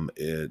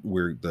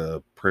 Where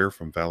the prayer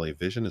from Valley of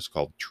Vision is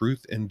called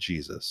Truth in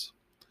Jesus.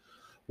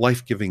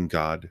 Life-giving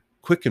God,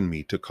 quicken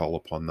me to call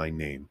upon thy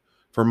name,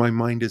 for my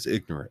mind is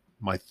ignorant,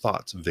 my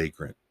thoughts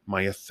vagrant,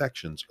 my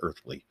affections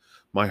earthly,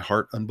 my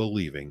heart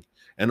unbelieving,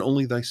 and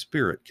only thy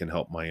Spirit can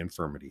help my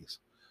infirmities.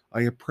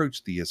 I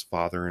approach thee as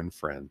Father and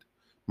friend,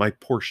 my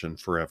portion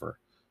forever,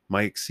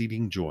 my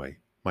exceeding joy,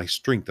 my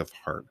strength of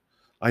heart.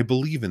 I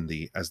believe in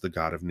thee as the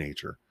God of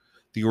nature,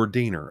 the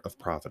ordainer of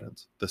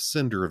providence, the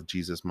sender of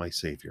Jesus my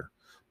Savior.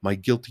 My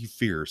guilty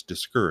fears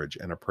discourage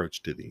and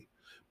approach to thee.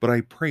 But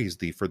I praise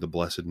thee for the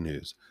blessed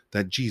news,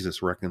 that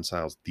Jesus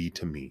reconciles thee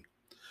to me.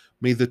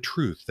 May the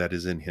truth that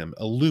is in him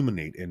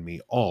illuminate in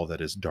me all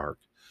that is dark,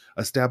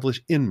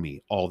 establish in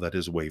me all that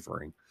is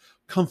wavering,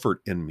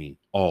 comfort in me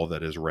all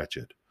that is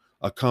wretched,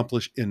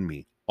 accomplish in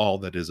me all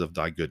that is of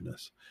thy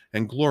goodness,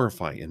 and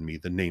glorify in me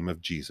the name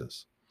of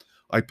Jesus.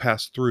 I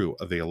pass through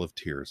a vale of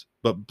tears,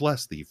 but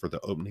bless thee for the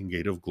opening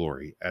gate of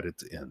glory at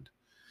its end.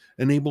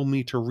 Enable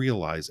me to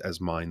realize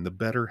as mine the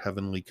better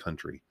heavenly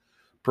country.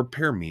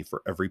 Prepare me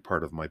for every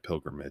part of my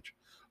pilgrimage.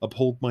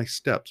 Uphold my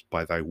steps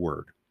by thy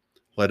word.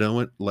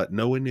 Let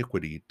no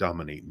iniquity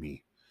dominate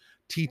me.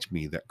 Teach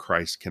me that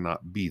Christ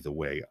cannot be the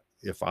way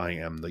if I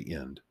am the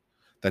end,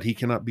 that he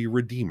cannot be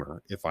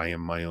Redeemer if I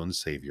am my own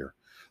Savior,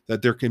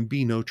 that there can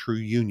be no true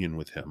union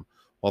with him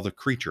while the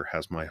creature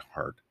has my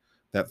heart,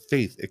 that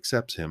faith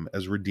accepts him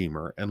as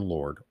Redeemer and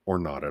Lord or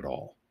not at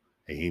all.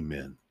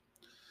 Amen.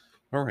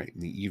 All right,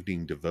 in the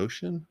evening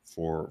devotion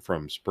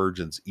from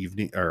Spurgeon's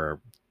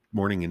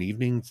morning and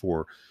evening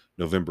for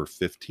November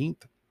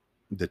 15th,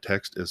 the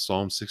text is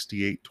Psalm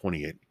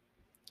 68:28.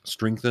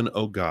 Strengthen,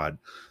 O God,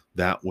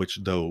 that which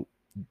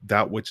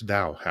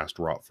thou hast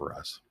wrought for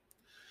us.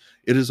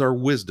 It is our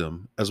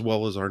wisdom as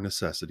well as our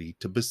necessity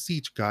to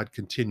beseech God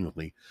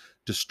continually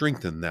to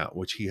strengthen that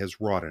which he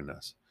has wrought in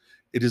us.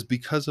 It is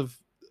because of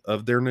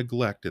their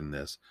neglect in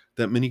this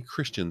that many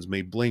Christians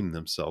may blame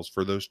themselves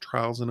for those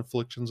trials and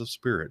afflictions of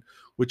spirit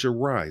which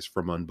arise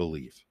from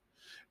unbelief.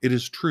 It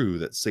is true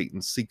that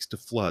Satan seeks to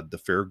flood the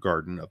fair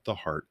garden of the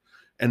heart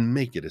and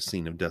make it a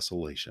scene of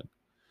desolation.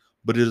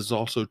 But it is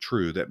also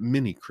true that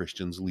many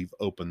Christians leave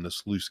open the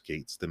sluice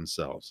gates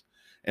themselves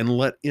and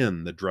let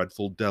in the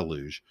dreadful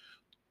deluge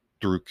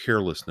through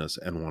carelessness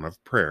and want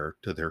of prayer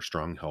to their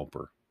strong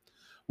helper.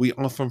 We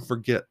often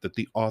forget that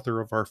the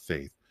author of our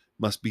faith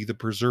must be the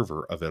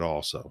preserver of it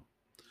also.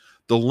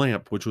 The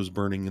lamp which was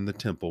burning in the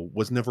temple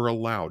was never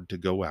allowed to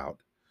go out,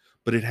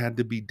 but it had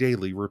to be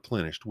daily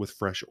replenished with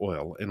fresh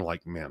oil in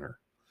like manner.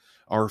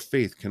 Our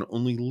faith can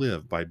only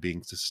live by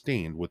being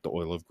sustained with the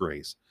oil of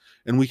grace,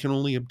 and we can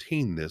only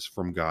obtain this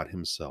from God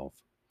himself.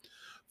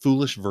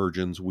 Foolish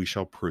virgins we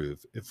shall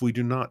prove if we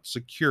do not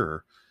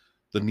secure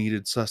the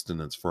needed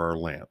sustenance for our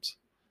lamps.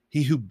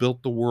 He who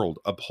built the world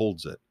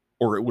upholds it,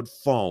 or it would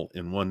fall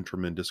in one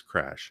tremendous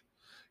crash.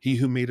 He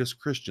who made us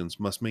Christians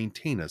must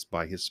maintain us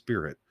by his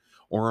Spirit,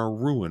 or our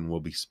ruin will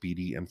be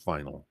speedy and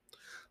final.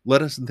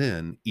 Let us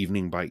then,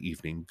 evening by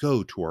evening,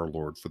 go to our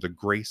Lord for the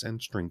grace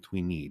and strength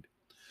we need.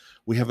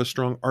 We have a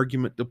strong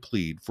argument to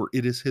plead, for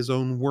it is his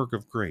own work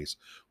of grace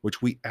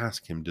which we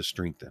ask him to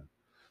strengthen,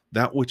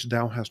 that which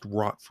thou hast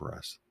wrought for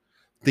us.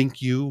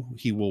 Think you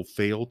he will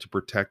fail to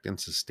protect and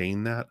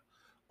sustain that?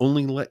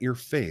 Only let your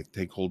faith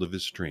take hold of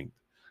his strength,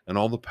 and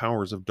all the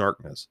powers of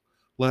darkness,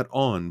 let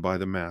on by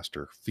the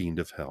master, fiend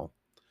of hell,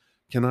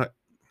 cannot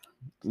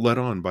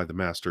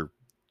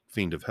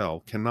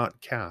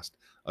cast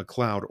a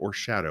cloud or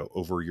shadow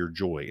over your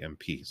joy and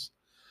peace.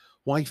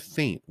 Why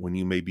faint when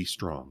you may be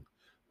strong?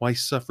 Why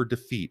suffer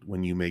defeat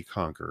when you may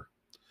conquer?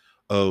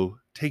 Oh,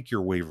 take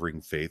your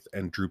wavering faith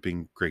and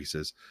drooping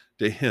graces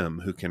to him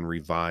who can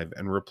revive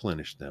and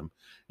replenish them,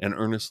 and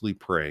earnestly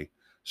pray,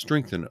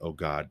 strengthen, O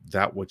God,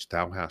 that which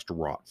thou hast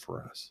wrought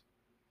for us.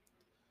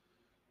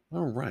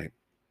 All right.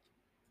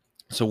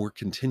 So we're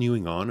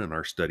continuing on in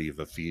our study of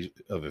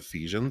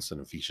Ephesians and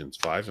Ephesians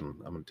 5, and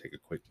I'm going to take a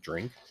quick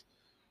drink.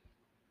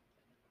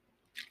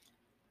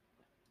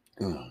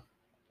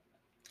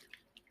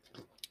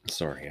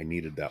 Sorry, I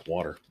needed that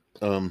water.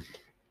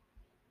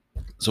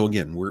 So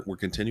again, we're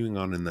continuing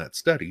on in that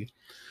study,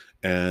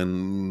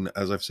 And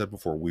as I've said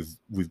before,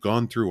 we've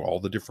gone through all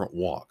the different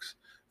walks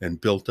and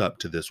built up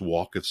to this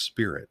walk of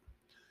spirit.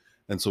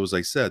 And so, as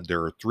I said,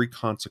 there are three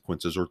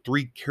consequences or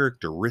three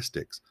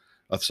characteristics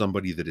of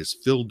somebody that is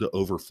filled to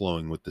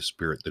overflowing with the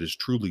Spirit, that is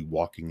truly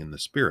walking in the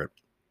Spirit.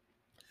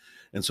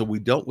 And so we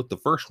dealt with the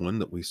first one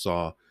that we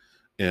saw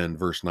in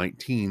verse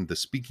 19, the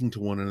speaking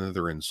to one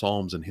another in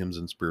psalms and hymns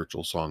and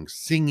spiritual songs,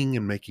 singing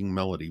and making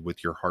melody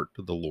with your heart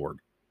to the Lord.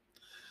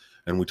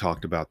 And we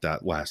talked about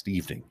that last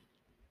evening.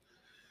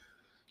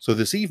 So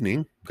this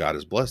evening, God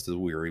is blessed that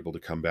we are able to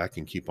come back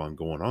and keep on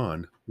going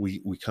on. We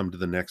come to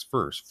the next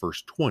verse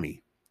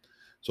 20.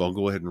 So I'll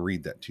go ahead and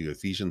read that to you.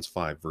 Ephesians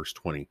 5, verse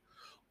 20.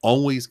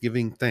 Always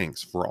giving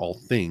thanks for all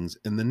things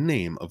in the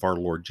name of our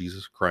Lord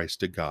Jesus Christ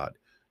to God,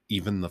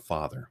 even the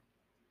Father.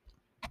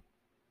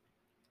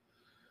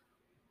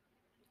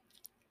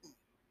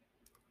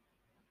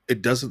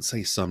 It doesn't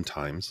say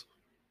sometimes.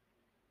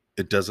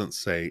 It doesn't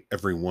say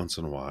every once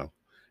in a while.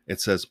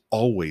 It says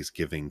always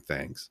giving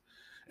thanks.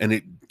 And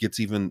it gets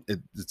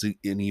it's an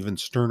even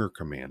sterner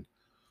command.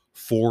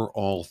 For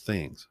all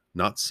things.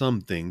 Not some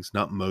things,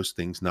 not most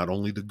things, not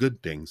only the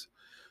good things.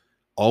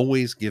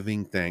 Always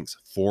giving thanks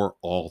for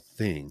all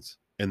things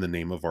in the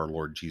name of our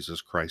Lord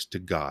Jesus Christ to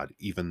God,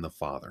 even the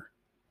Father.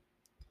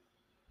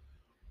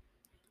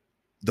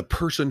 The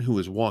person who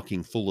is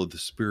walking full of the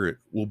Spirit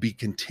will be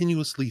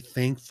continuously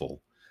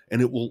thankful,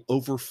 and it will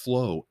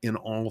overflow in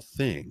all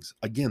things.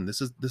 Again,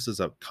 this is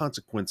a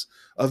consequence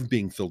of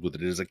being filled with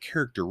it. It is a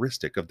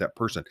characteristic of that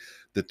person,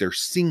 that they're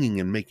singing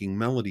and making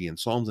melody in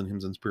psalms and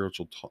hymns and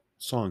spiritual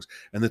songs,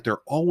 and that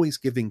they're always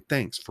giving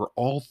thanks for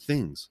all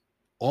things.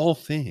 All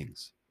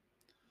things.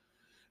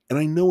 And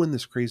I know in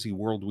this crazy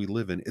world we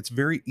live in, it's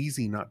very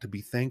easy not to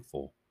be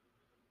thankful,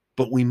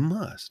 but we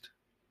must.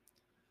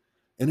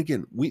 And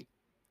again,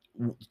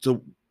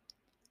 so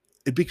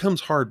it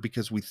becomes hard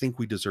because we think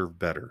we deserve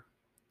better.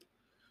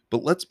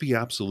 But let's be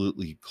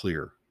absolutely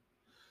clear.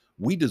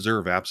 We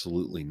deserve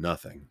absolutely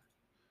nothing.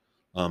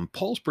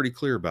 Paul's pretty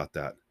clear about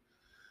that.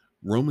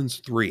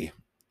 Romans 3.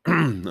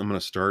 I'm going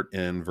to start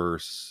in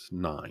verse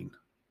 9.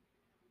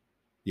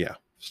 Yeah,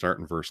 start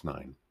in verse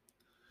 9.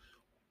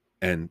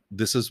 And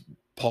this is,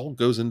 Paul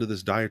goes into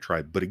this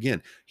diatribe, but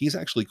again, he's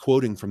actually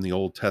quoting from the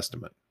Old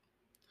Testament.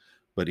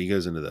 But he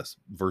goes into this,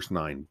 verse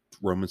 9,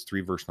 Romans 3,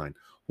 verse 9.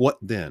 What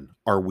then?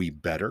 Are we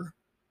better?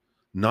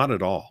 Not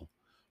at all.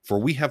 For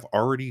we have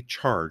already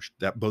charged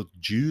that both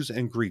Jews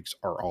and Greeks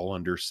are all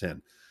under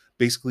sin.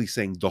 Basically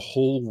saying the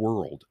whole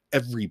world,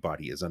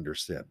 everybody is under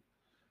sin.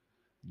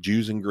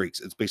 Jews and Greeks.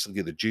 It's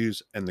basically the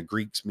Jews, and the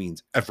Greeks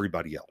means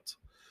everybody else.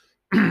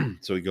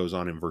 So he goes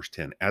on in verse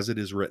 10. As it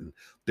is written,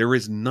 there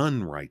is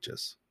none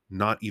righteous,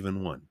 not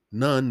even one.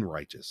 None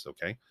righteous,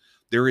 okay?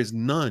 There is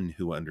none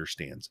who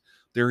understands.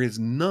 There is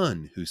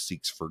none who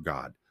seeks for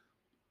God.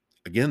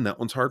 Again, that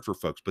one's hard for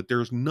folks, but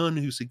there's none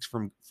who seeks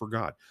for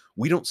God.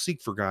 We don't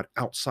seek for God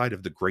outside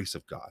of the grace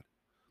of God.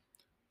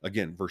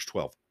 Again, verse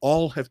 12,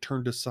 all have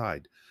turned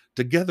aside.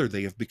 Together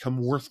they have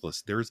become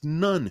worthless. There is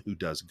none who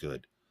does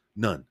good.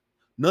 None.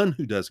 None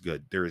who does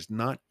good. There is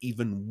not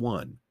even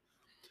one.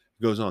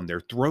 It goes on,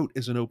 their throat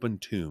is an open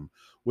tomb.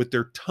 With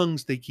their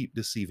tongues they keep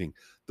deceiving.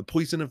 The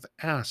poison of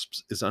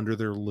asps is under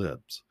their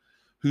lips,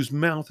 whose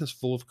mouth is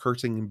full of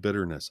cursing and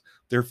bitterness.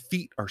 Their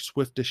feet are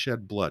swift to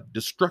shed blood.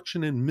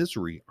 Destruction and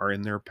misery are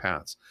in their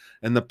paths,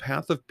 and the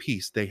path of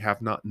peace they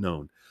have not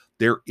known.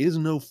 There is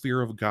no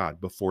fear of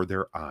God before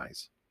their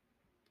eyes.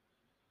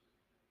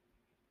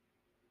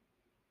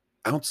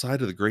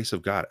 Outside of the grace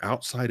of God,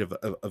 outside of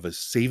a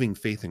saving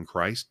faith in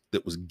Christ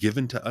that was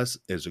given to us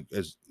as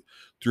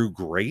through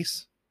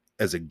grace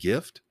as a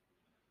gift,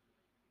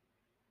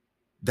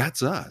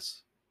 that's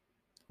us.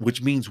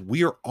 Which means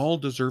we are all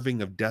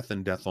deserving of death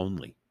and death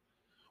only.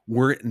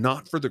 Were it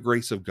not for the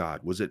grace of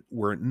God,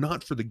 were it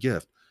not for the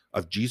gift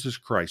of Jesus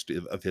Christ,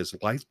 of his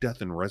life,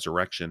 death, and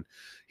resurrection,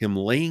 him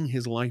laying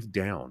his life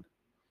down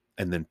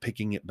and then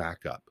picking it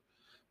back up,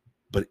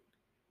 but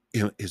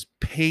is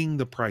paying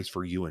the price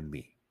for you and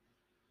me.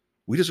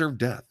 We deserve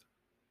death,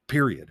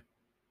 period.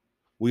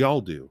 We all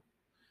do.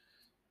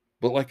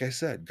 But like I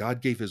said,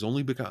 God gave his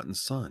only begotten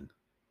son.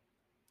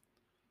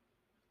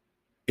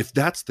 If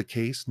that's the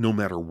case, no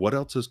matter what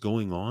else is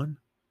going on,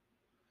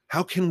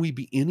 how can we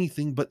be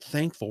anything but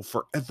thankful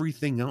for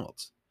everything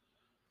else?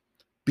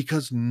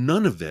 Because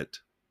none of it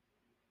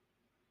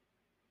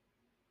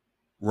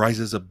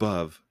rises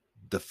above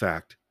the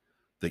fact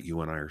that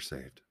you and I are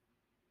saved.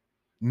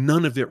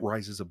 None of it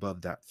rises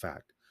above that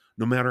fact,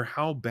 no matter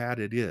how bad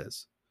it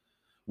is.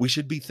 We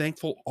should be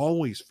thankful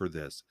always for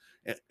this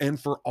and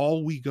for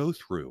all we go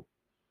through.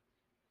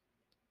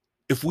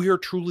 If we are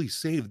truly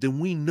saved, then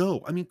we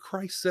know. I mean,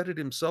 Christ said it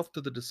himself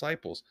to the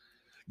disciples.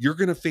 You're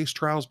going to face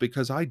trials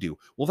because I do.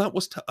 Well, that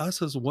was to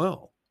us as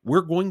well.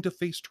 We're going to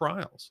face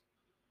trials.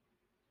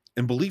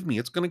 And believe me,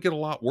 it's going to get a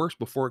lot worse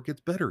before it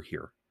gets better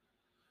here.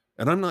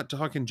 And I'm not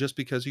talking just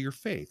because of your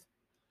faith.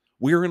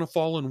 We are in a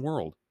fallen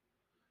world.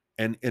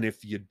 And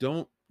if you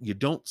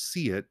don't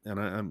see it, and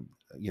I'm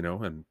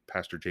and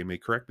Pastor Jay may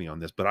correct me on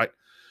this, but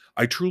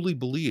I truly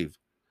believe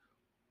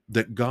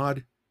that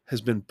God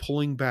has been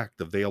pulling back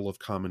the veil of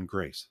common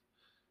grace.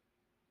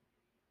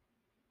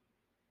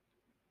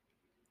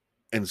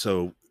 And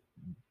so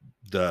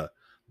the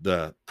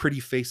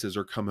pretty faces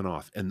are coming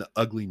off and the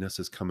ugliness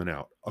is coming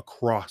out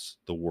across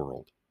the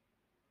world.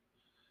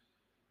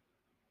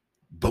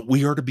 But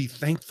we are to be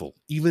thankful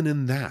even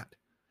in that,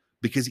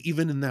 because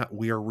even in that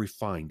we are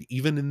refined.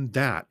 Even in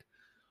that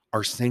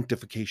our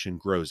sanctification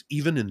grows.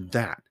 Even in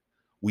that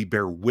we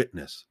bear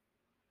witness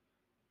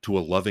to a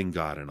loving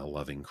God and a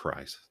loving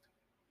Christ.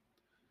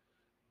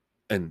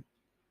 And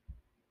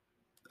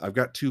I've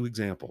got two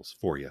examples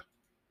for you.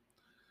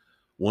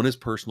 One is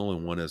personal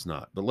and one is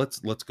not. But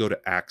let's go to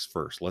Acts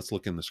first. Let's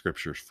look in the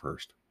scriptures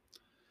first.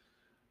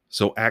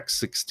 So Acts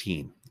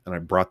 16, and I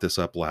brought this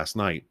up last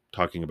night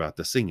talking about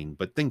the singing,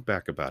 but think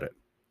back about it.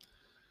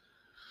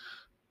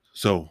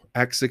 So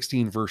Acts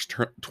 16 verse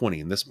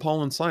 20, and this is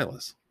Paul and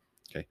Silas.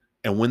 Okay.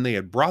 And when they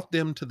had brought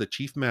them to the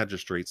chief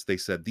magistrates, they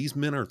said, "These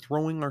men are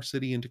throwing our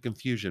city into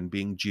confusion,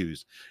 being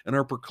Jews, and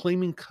are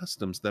proclaiming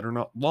customs that are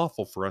not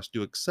lawful for us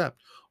to accept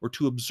or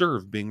to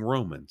observe, being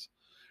Romans."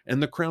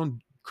 And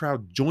the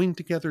crowd joined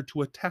together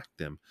to attack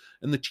them,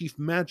 and the chief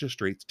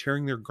magistrates,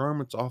 tearing their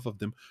garments off of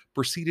them,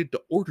 proceeded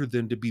to order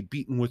them to be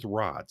beaten with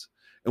rods.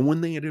 And when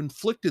they had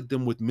inflicted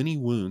them with many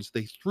wounds,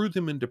 they threw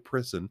them into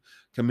prison,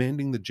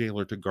 commanding the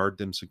jailer to guard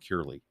them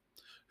securely,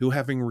 who,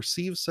 having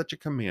received such a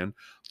command,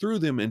 threw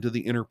them into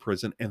the inner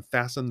prison and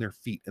fastened their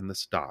feet in the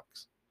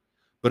stocks.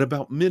 But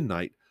about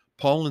midnight,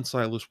 Paul and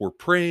Silas were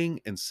praying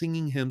and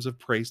singing hymns of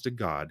praise to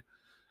God,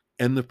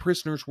 and the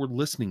prisoners were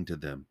listening to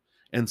them.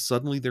 And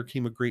suddenly there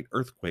came a great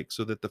earthquake,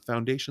 so that the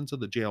foundations of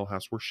the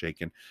jailhouse were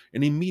shaken,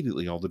 and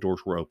immediately all the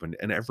doors were opened,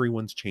 and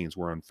everyone's chains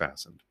were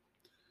unfastened.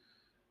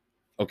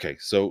 Okay,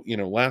 so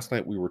last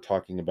night we were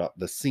talking about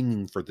the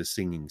singing for the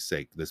singing's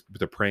sake,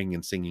 the praying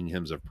and singing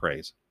hymns of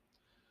praise.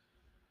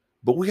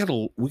 But we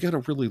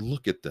gotta really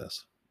look at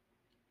this.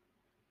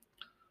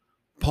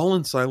 Paul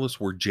and Silas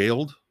were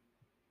jailed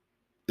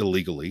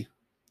illegally.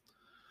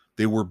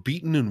 They were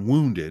beaten and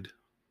wounded.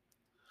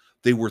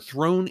 They were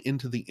thrown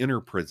into the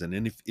inner prison.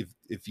 And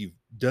if you've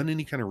done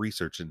any kind of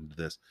research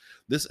into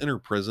this inner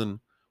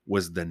prison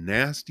was the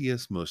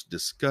nastiest, most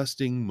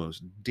disgusting,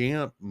 most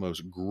damp,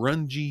 most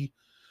grungy,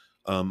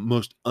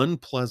 most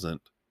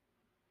unpleasant.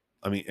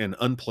 I mean, and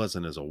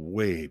unpleasant is a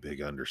way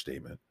big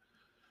understatement.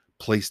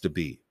 Place to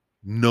be.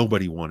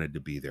 Nobody wanted to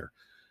be there.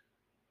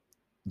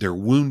 They're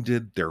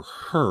wounded, they're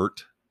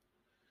hurt,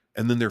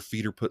 and then their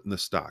feet are put in the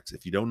stocks.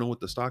 If you don't know what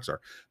the stocks are,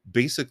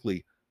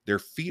 basically their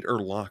feet are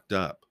locked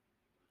up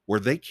where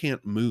they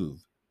can't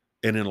move.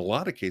 And in a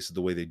lot of cases,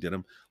 the way they did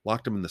them,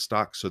 locked them in the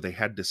stocks so they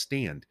had to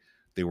stand.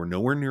 They were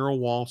nowhere near a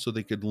wall so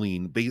they could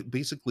lean.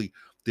 Basically,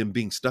 them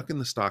being stuck in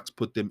the stocks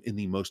put them in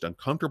the most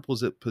uncomfortable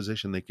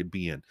position they could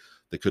be in.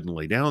 They couldn't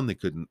lay down.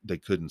 They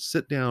couldn't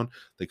sit down.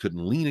 They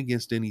couldn't lean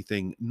against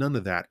anything. None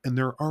of that. And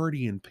they're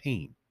already in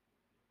pain.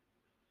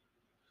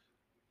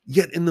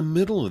 Yet in the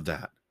middle of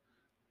that,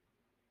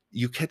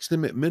 you catch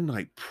them at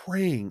midnight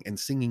praying and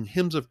singing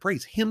hymns of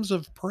praise. Hymns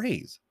of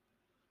praise.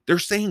 They're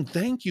saying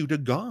thank you to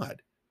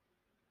God.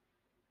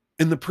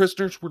 And the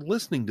prisoners were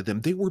listening to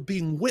them. They were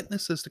being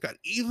witnesses to God,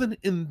 even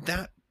in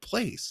that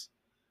place.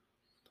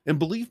 And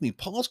believe me,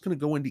 Paul's going to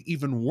go into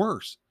even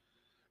worse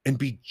and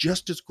be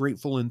just as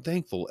grateful and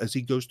thankful as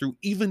he goes through,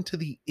 even to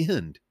the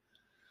end.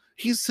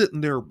 He's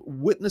sitting there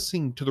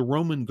witnessing to the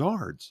Roman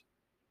guards,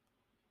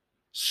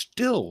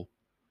 still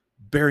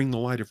bearing the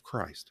light of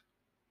Christ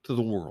to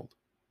the world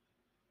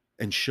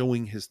and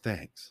showing his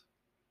thanks.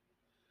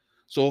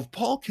 So if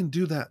Paul can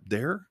do that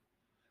there,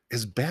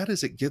 as bad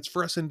as it gets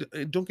for us, and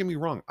don't get me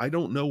wrong, I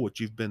don't know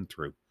what you've been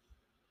through,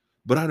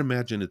 but I'd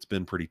imagine it's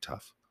been pretty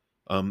tough.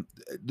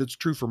 That's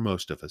true for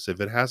most of us. If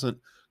it hasn't,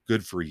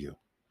 good for you.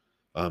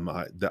 I'm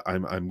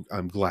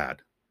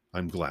glad.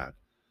 I'm glad.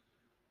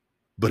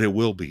 But it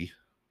will be.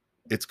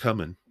 It's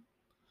coming.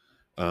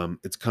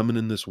 It's coming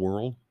in this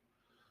world.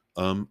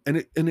 And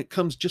it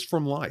comes just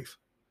from life.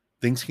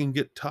 Things can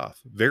get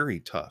tough, very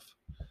tough.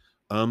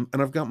 And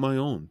I've got my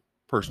own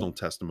personal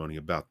testimony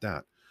about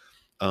that.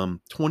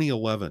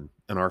 2011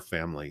 in our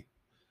family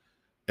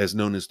is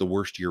known as the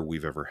worst year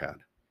we've ever had.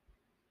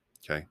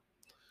 Okay.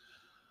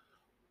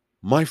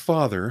 My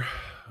father,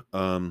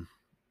 10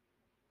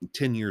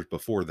 years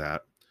before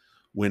that,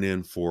 went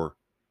in for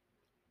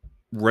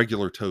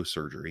regular toe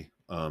surgery.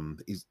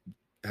 He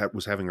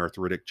was having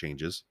arthritic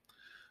changes.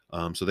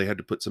 So they had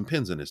to put some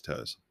pins in his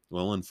toes.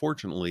 Well,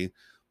 unfortunately,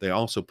 they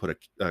also put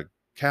a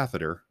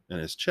catheter in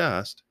his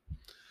chest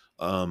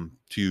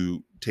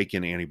to take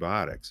in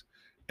antibiotics.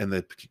 And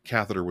the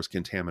catheter was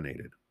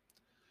contaminated.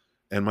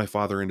 And my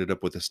father ended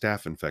up with a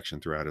staph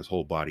infection throughout his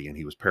whole body, and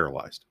he was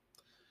paralyzed.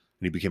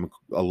 And he became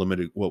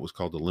what was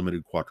called a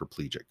limited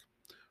quadriplegic.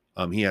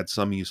 He had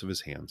some use of his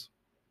hands.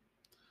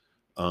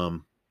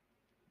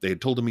 They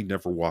had told him he'd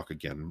never walk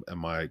again, and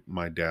my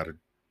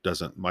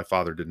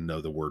father didn't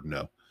know the word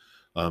no.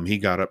 He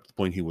got up to the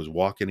point he was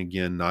walking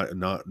again,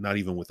 not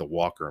even with a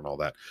walker and all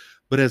that.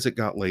 But as it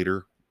got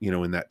later,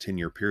 in that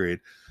 10-year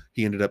period,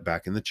 he ended up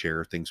back in the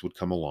chair. Things would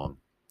come along.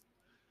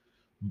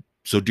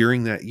 So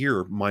during that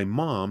year, my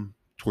mom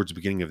towards the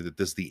beginning of it,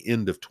 this is the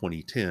end of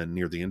 2010,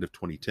 near the end of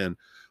 2010,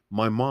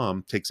 my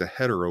mom takes a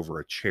header over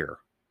a chair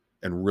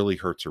and really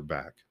hurts her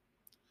back.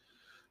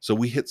 So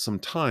we hit some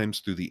times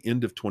through the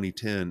end of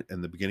 2010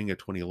 and the beginning of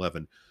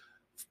 2011,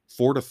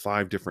 4 to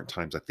 5 different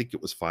times. I think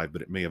it was 5,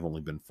 but it may have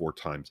only been 4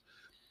 times.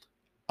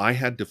 I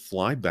had to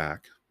fly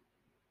back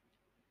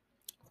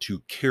to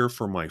care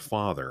for my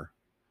father,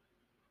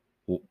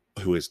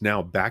 who is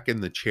now back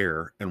in the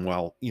chair. And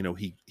while,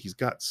 he's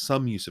got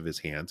some use of his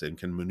hands and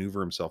can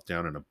maneuver himself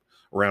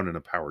around in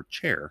a powered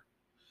chair,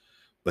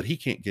 but he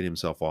can't get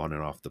himself on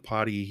and off the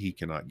potty. He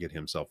cannot get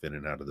himself in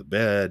and out of the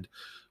bed.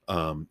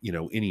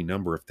 Any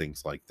number of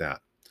things like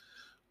that.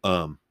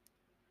 And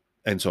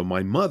so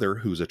my mother,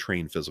 who's a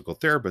trained physical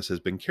therapist, has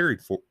been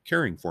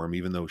caring for him,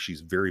 even though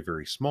she's very,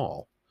 very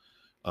small.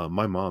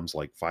 My mom's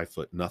like 5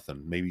 foot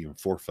nothing, maybe even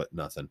 4 foot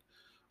nothing.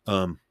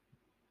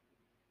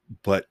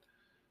 But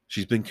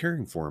she's been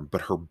caring for him,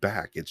 but her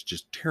back, it's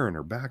just tearing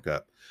her back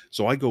up.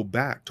 So I go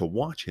back to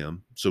watch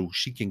him so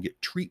she can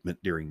get treatment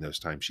during those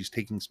times. She's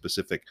taking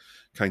specific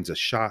kinds of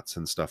shots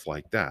and stuff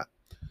like that.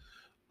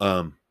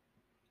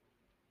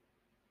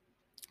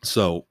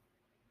 So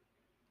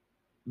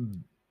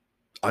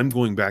I'm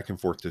going back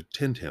and forth to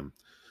attend him.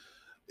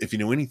 If you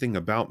know anything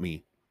about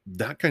me,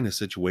 that kind of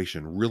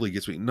situation really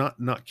gets me,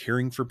 not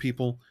caring for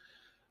people,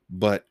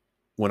 but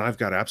when I've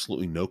got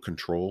absolutely no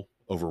control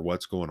over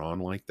what's going on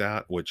like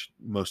that, which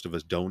most of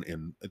us don't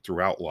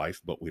throughout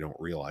life, but we don't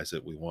realize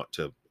it. We want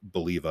to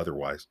believe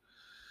otherwise.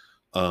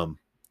 At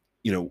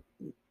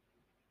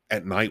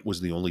night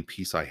was the only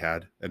peace I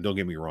had. And don't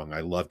get me wrong,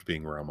 I loved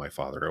being around my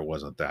father. It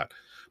wasn't that,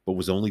 but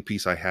was the only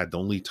peace I had, the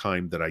only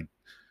time that I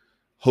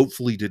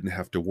hopefully didn't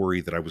have to worry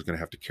that I was going to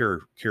have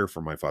to care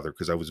for my father,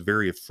 because I was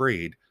very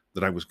afraid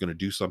that I was going to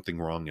do something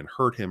wrong and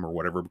hurt him or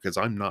whatever, because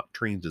I'm not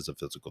trained as a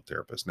physical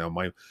therapist. Now,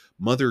 my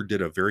mother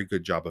did a very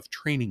good job of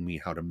training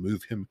me how to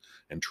move him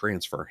and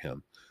transfer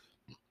him.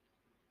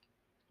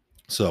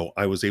 So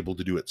I was able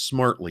to do it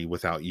smartly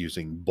without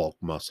using bulk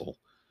muscle.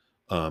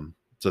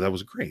 So that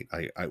was great.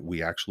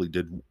 We actually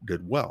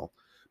did well,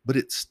 but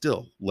it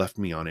still left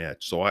me on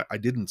edge. So I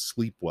didn't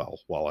sleep well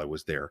while I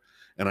was there.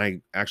 And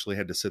I actually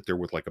had to sit there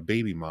with like a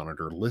baby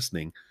monitor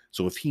listening.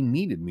 So if he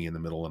needed me in the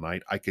middle of the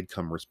night, I could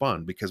come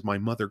respond, because my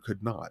mother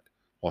could not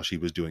while she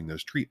was doing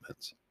those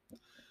treatments.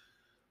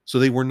 So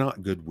they were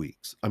not good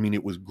weeks. I mean,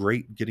 it was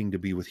great getting to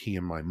be with he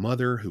and my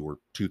mother, who were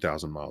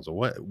 2,000 miles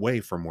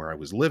away from where I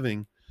was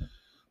living,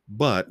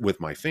 but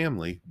with my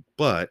family.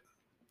 But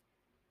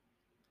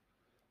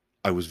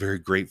I was very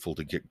grateful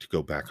to get to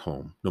go back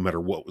home, no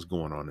matter what was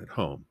going on at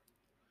home.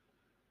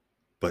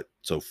 But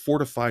so 4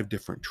 to 5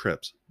 different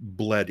trips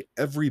bled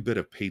every bit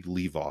of paid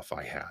leave off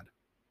I had.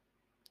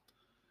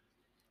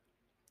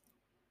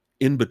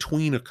 In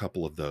between a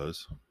couple of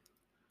those,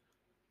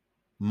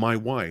 my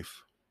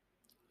wife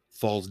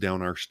falls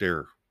down our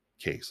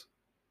staircase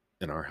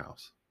in our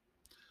house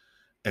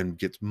and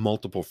gets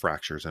multiple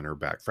fractures in her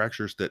back,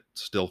 fractures that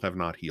still have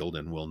not healed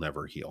and will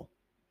never heal.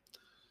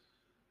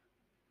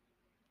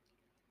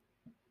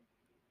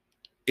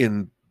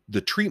 In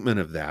the treatment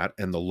of that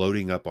and the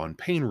loading up on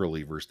pain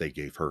relievers they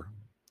gave her,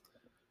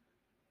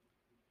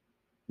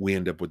 we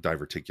end up with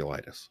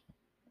diverticulitis.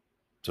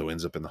 So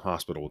ends up in the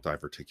hospital with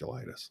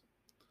diverticulitis.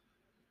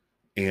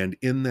 And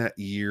in that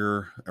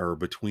year, or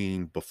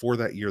before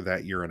that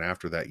year, and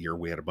after that year,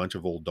 we had a bunch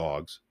of old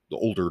dogs, the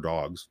older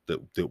dogs that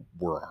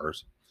were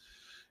ours.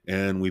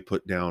 And we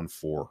put down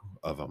 4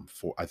 of them.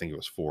 I think it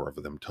was 4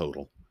 of them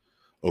total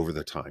over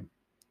the time.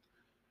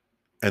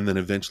 And then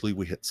eventually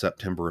we hit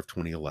September of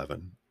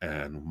 2011,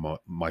 and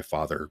my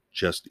father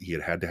he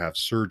had to have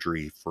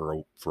surgery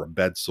for a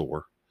bed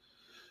sore,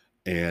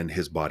 and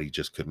his body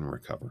just couldn't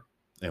recover,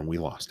 and we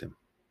lost him.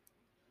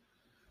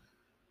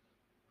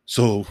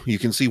 So you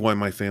can see why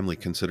my family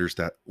considers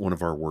that one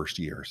of our worst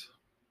years.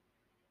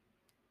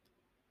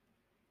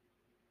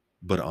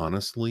 But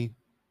honestly,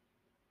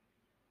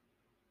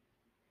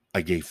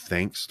 I gave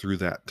thanks through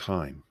that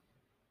time.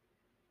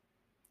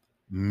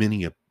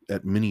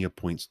 At many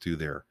points through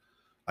there,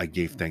 I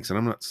gave thanks. And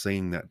I'm not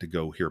saying that to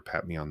go here,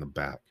 pat me on the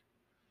back.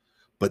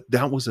 But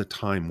that was a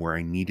time where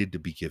I needed to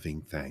be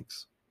giving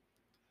thanks.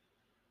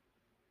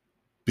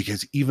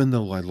 Because even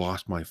though I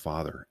lost my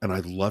father, and I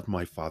loved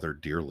my father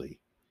dearly,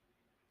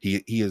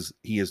 he is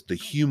the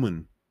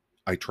human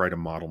I try to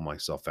model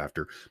myself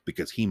after,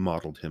 because he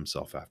modeled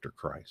himself after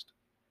Christ.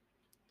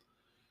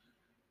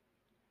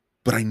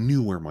 But I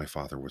knew where my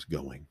father was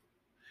going.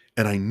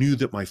 And I knew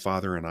that my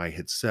father and I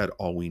had said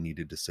all we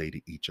needed to say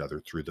to each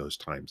other through those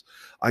times.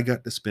 I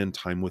got to spend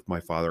time with my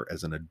father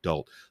as an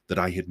adult that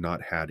I had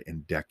not had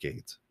in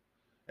decades.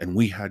 And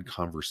we had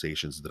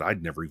conversations that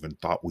I'd never even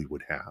thought we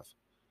would have.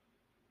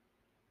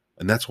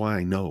 And that's why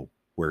I know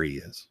where he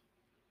is.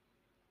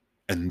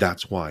 And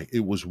that's why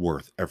it was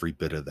worth every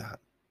bit of that.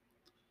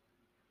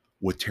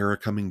 With Tara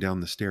coming down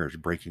the stairs,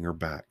 breaking her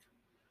back,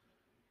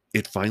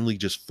 it finally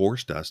just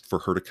forced us for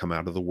her to come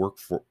out of the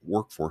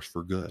workforce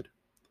for good.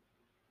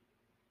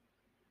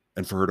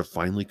 And for her to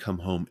finally come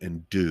home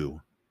and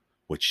do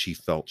what she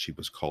felt she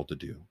was called to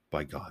do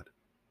by God.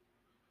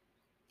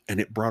 and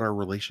it brought our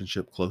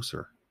relationship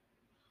closer.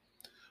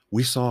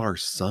 We saw our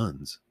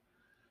sons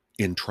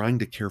in trying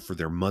to care for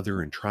their mother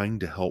and trying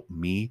to help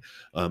me.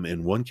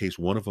 In one case,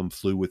 one of them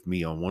flew with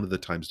me on one of the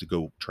times to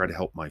go try to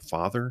help my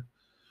father.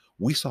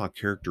 We saw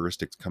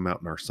characteristics come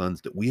out in our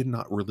sons that we had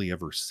not really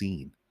ever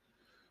seen,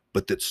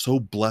 but that so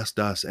blessed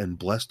us and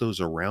blessed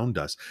those around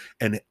us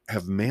and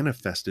have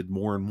manifested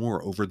more and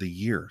more over the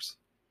years.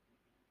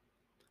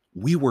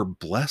 We were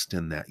blessed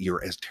in that year,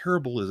 as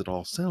terrible as it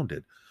all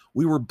sounded.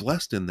 We were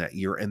blessed in that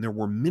year, and there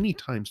were many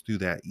times through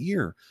that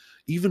year,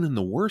 even in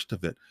the worst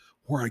of it,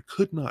 where I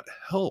could not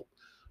help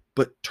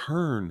but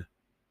turn.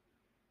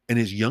 And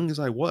as young as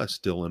I was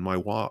still in my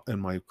walk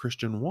and my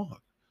Christian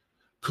walk,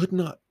 could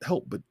not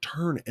help but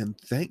turn and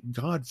thank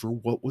God for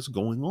what was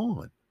going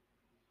on.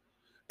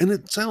 And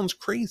it sounds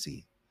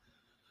crazy,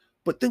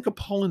 but think of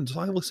Paul and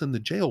Silas in the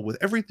jail with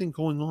everything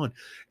going on,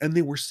 and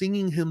they were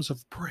singing hymns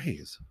of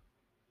praise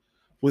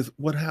with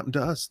what happened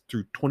to us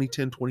through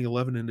 2010,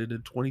 2011, and into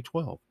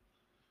 2012.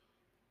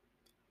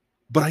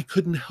 But I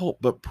couldn't help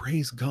but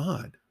praise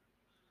God.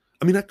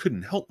 I mean, I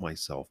couldn't help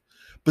myself,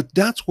 but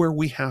that's where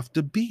we have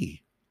to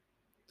be.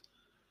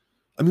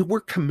 I mean,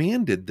 we're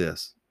commanded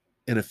this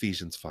in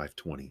Ephesians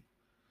 5:20,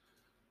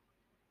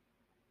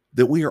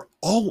 that we are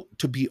all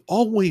to be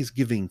always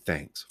giving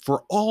thanks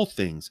for all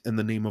things in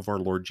the name of our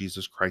Lord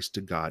Jesus Christ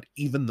to God,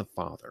 even the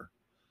Father.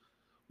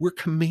 We're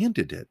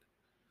commanded it.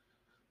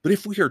 But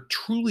if we are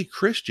truly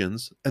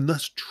Christians and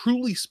thus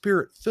truly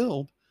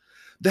spirit-filled,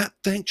 that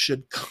thanks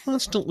should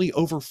constantly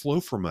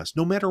overflow from us,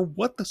 no matter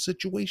what the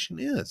situation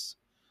is.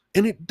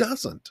 And it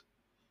doesn't.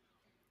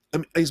 I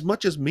mean, as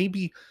much as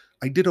maybe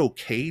I did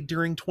okay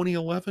during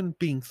 2011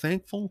 being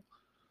thankful,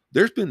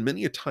 there's been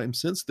many a time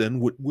since then,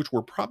 which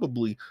were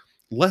probably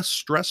less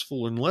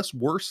stressful and less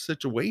worse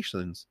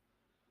situations,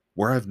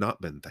 where I've not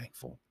been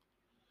thankful,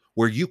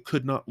 where you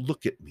could not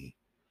look at me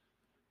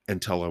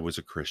and tell I was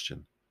a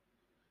Christian,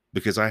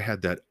 because I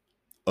had that,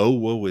 oh,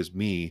 woe is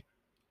me,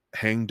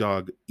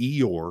 hangdog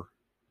Eeyore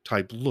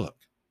type look,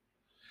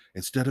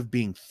 instead of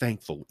being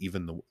thankful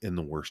even in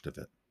the worst of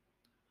it.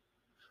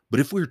 But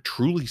if we're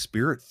truly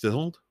spirit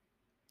filled,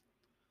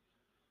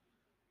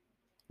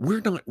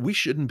 we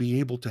shouldn't be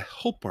able to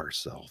help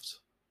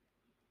ourselves.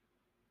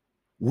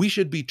 We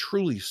should be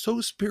truly so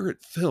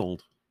spirit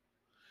filled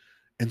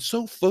and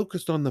so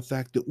focused on the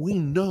fact that we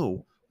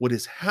know what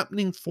is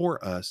happening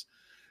for us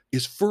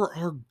is for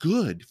our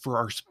good, for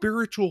our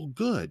spiritual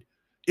good.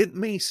 It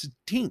may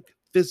stink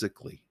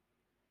physically.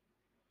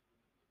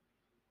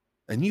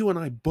 And you and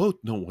I both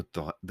know what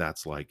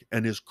that's like.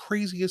 And as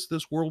crazy as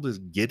this world is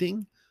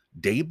getting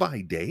day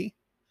by day,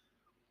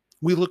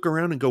 we look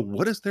around and go,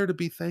 what is there to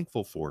be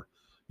thankful for?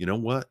 You know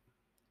what?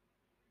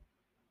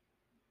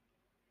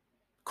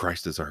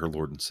 Christ is our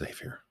Lord and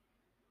Savior.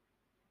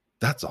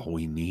 That's all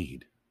we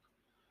need.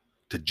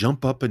 To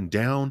jump up and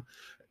down,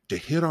 to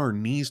hit our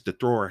knees, to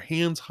throw our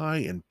hands high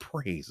and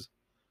praise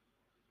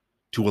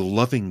to a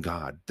loving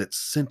God that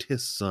sent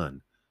his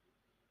Son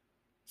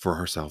for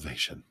our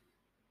salvation.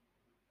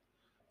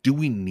 Do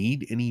we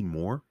need any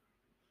more?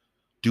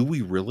 Do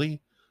we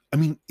really? I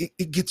mean,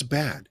 it gets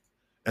bad.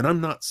 And I'm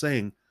not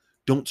saying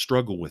don't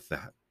struggle with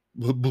that.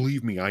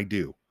 Believe me, I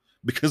do,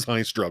 because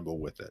I struggle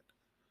with it.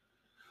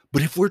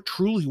 But if we're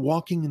truly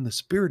walking in the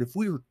Spirit, if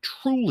we are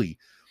truly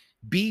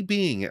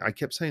being, I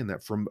kept saying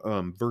that from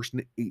verse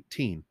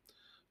 18,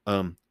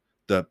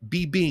 the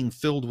being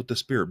filled with the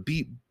Spirit,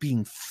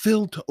 being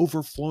filled to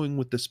overflowing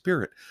with the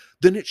Spirit,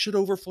 then it should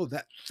overflow.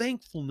 That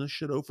thankfulness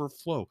should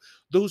overflow.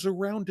 Those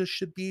around us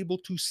should be able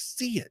to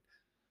see it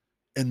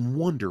and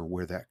wonder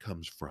where that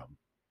comes from.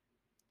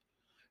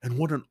 And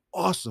what an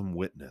awesome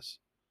witness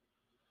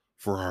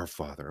for our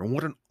Father, and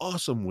what an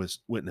awesome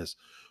witness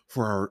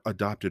for our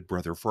adopted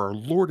brother, for our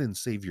Lord and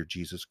Savior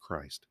Jesus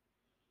Christ.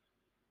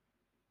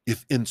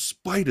 If in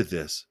spite of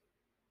this,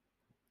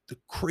 the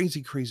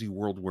crazy, crazy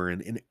world we're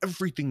in, and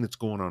everything that's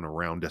going on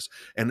around us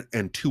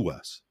and to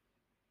us,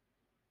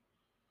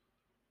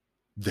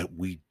 that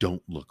we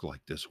don't look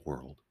like this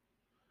world,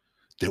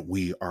 that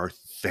we are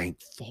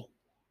thankful.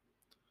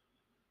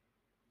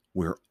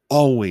 We're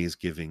always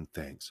giving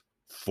thanks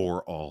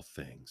for all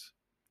things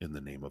in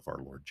the name of our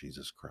Lord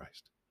Jesus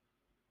Christ.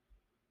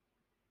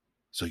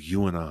 So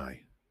you and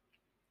I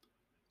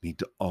need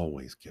to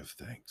always give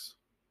thanks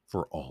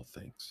for all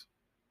things,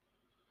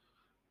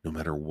 no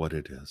matter what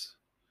it is,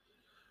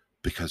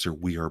 because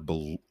we are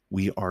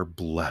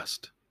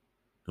blessed.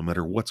 No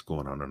matter what's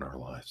going on in our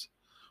lives,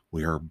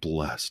 we are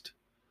blessed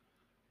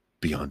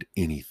beyond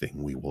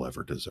anything we will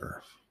ever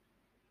deserve.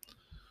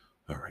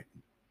 All right,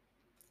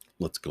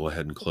 let's go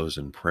ahead and close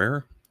in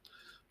prayer.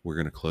 We're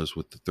going to close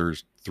with the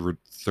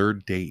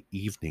third day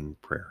evening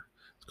prayer.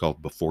 It's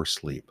called Before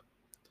Sleep.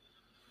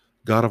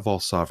 God of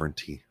all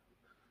sovereignty,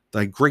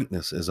 thy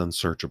greatness is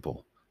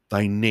unsearchable,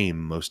 thy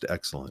name most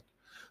excellent,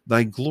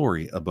 thy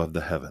glory above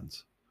the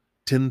heavens.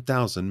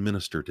 10,000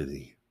 minister to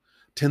thee,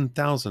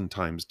 10,000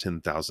 times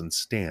 10,000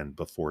 stand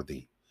before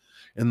thee.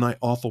 In thy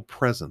awful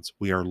presence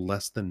we are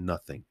less than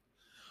nothing.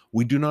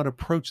 We do not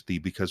approach thee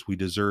because we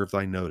deserve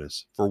thy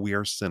notice, for we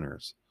are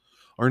sinners.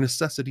 Our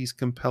necessities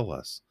compel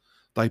us.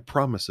 Thy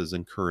promises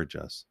encourage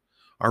us.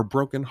 Our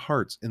broken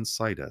hearts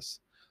incite us.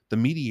 The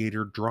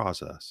mediator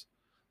draws us.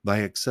 Thy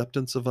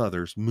acceptance of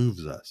others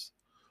moves us.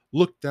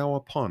 Look thou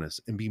upon us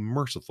and be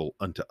merciful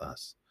unto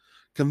us.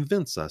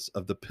 Convince us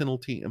of the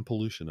penalty and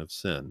pollution of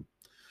sin.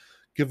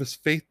 Give us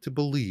faith to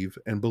believe,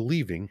 and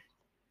believing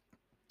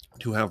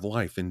to have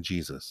life in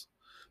Jesus.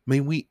 May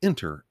we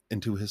enter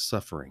into his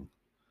suffering.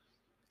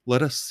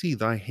 Let us see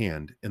thy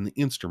hand in the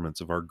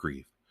instruments of our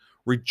grief,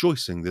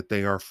 rejoicing that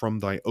they are from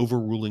thy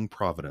overruling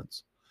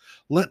providence.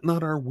 Let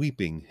not our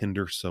weeping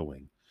hinder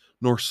sowing,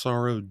 nor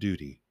sorrow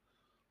duty.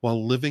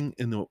 While living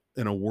in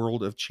a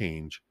world of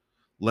change,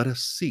 let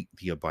us seek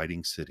the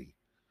abiding city.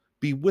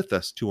 Be with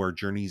us to our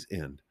journey's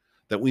end,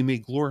 that we may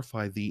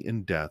glorify thee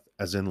in death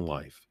as in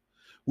life.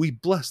 We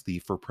bless thee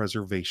for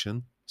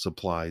preservation,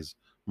 supplies,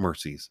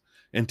 mercies,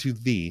 and to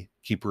thee,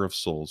 keeper of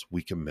souls,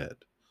 we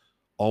commit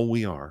all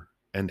we are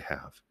and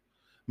have.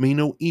 May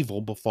no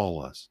evil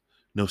befall us,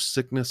 no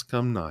sickness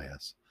come nigh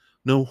us,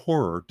 no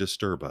horror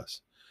disturb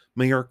us.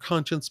 May our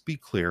conscience be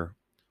clear,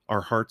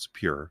 our hearts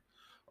pure,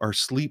 our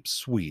sleep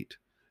sweet,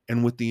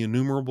 and with the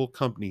innumerable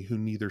company who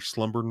neither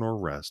slumber nor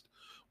rest,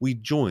 we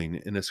join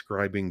in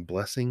ascribing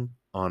blessing,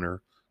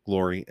 honor,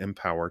 glory, and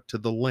power to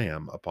the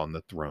Lamb upon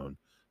the throne,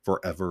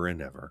 forever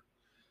and ever.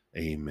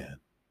 Amen.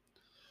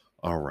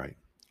 All right.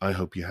 I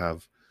hope you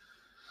have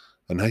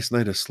a nice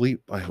night of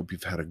sleep. I hope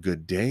you've had a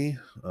good day.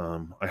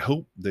 I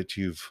hope that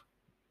you've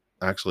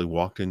actually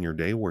walked in your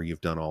day where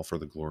you've done all for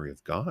the glory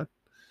of God.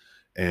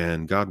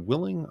 And God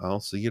willing, I'll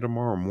see you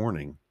tomorrow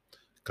morning.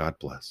 God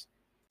bless.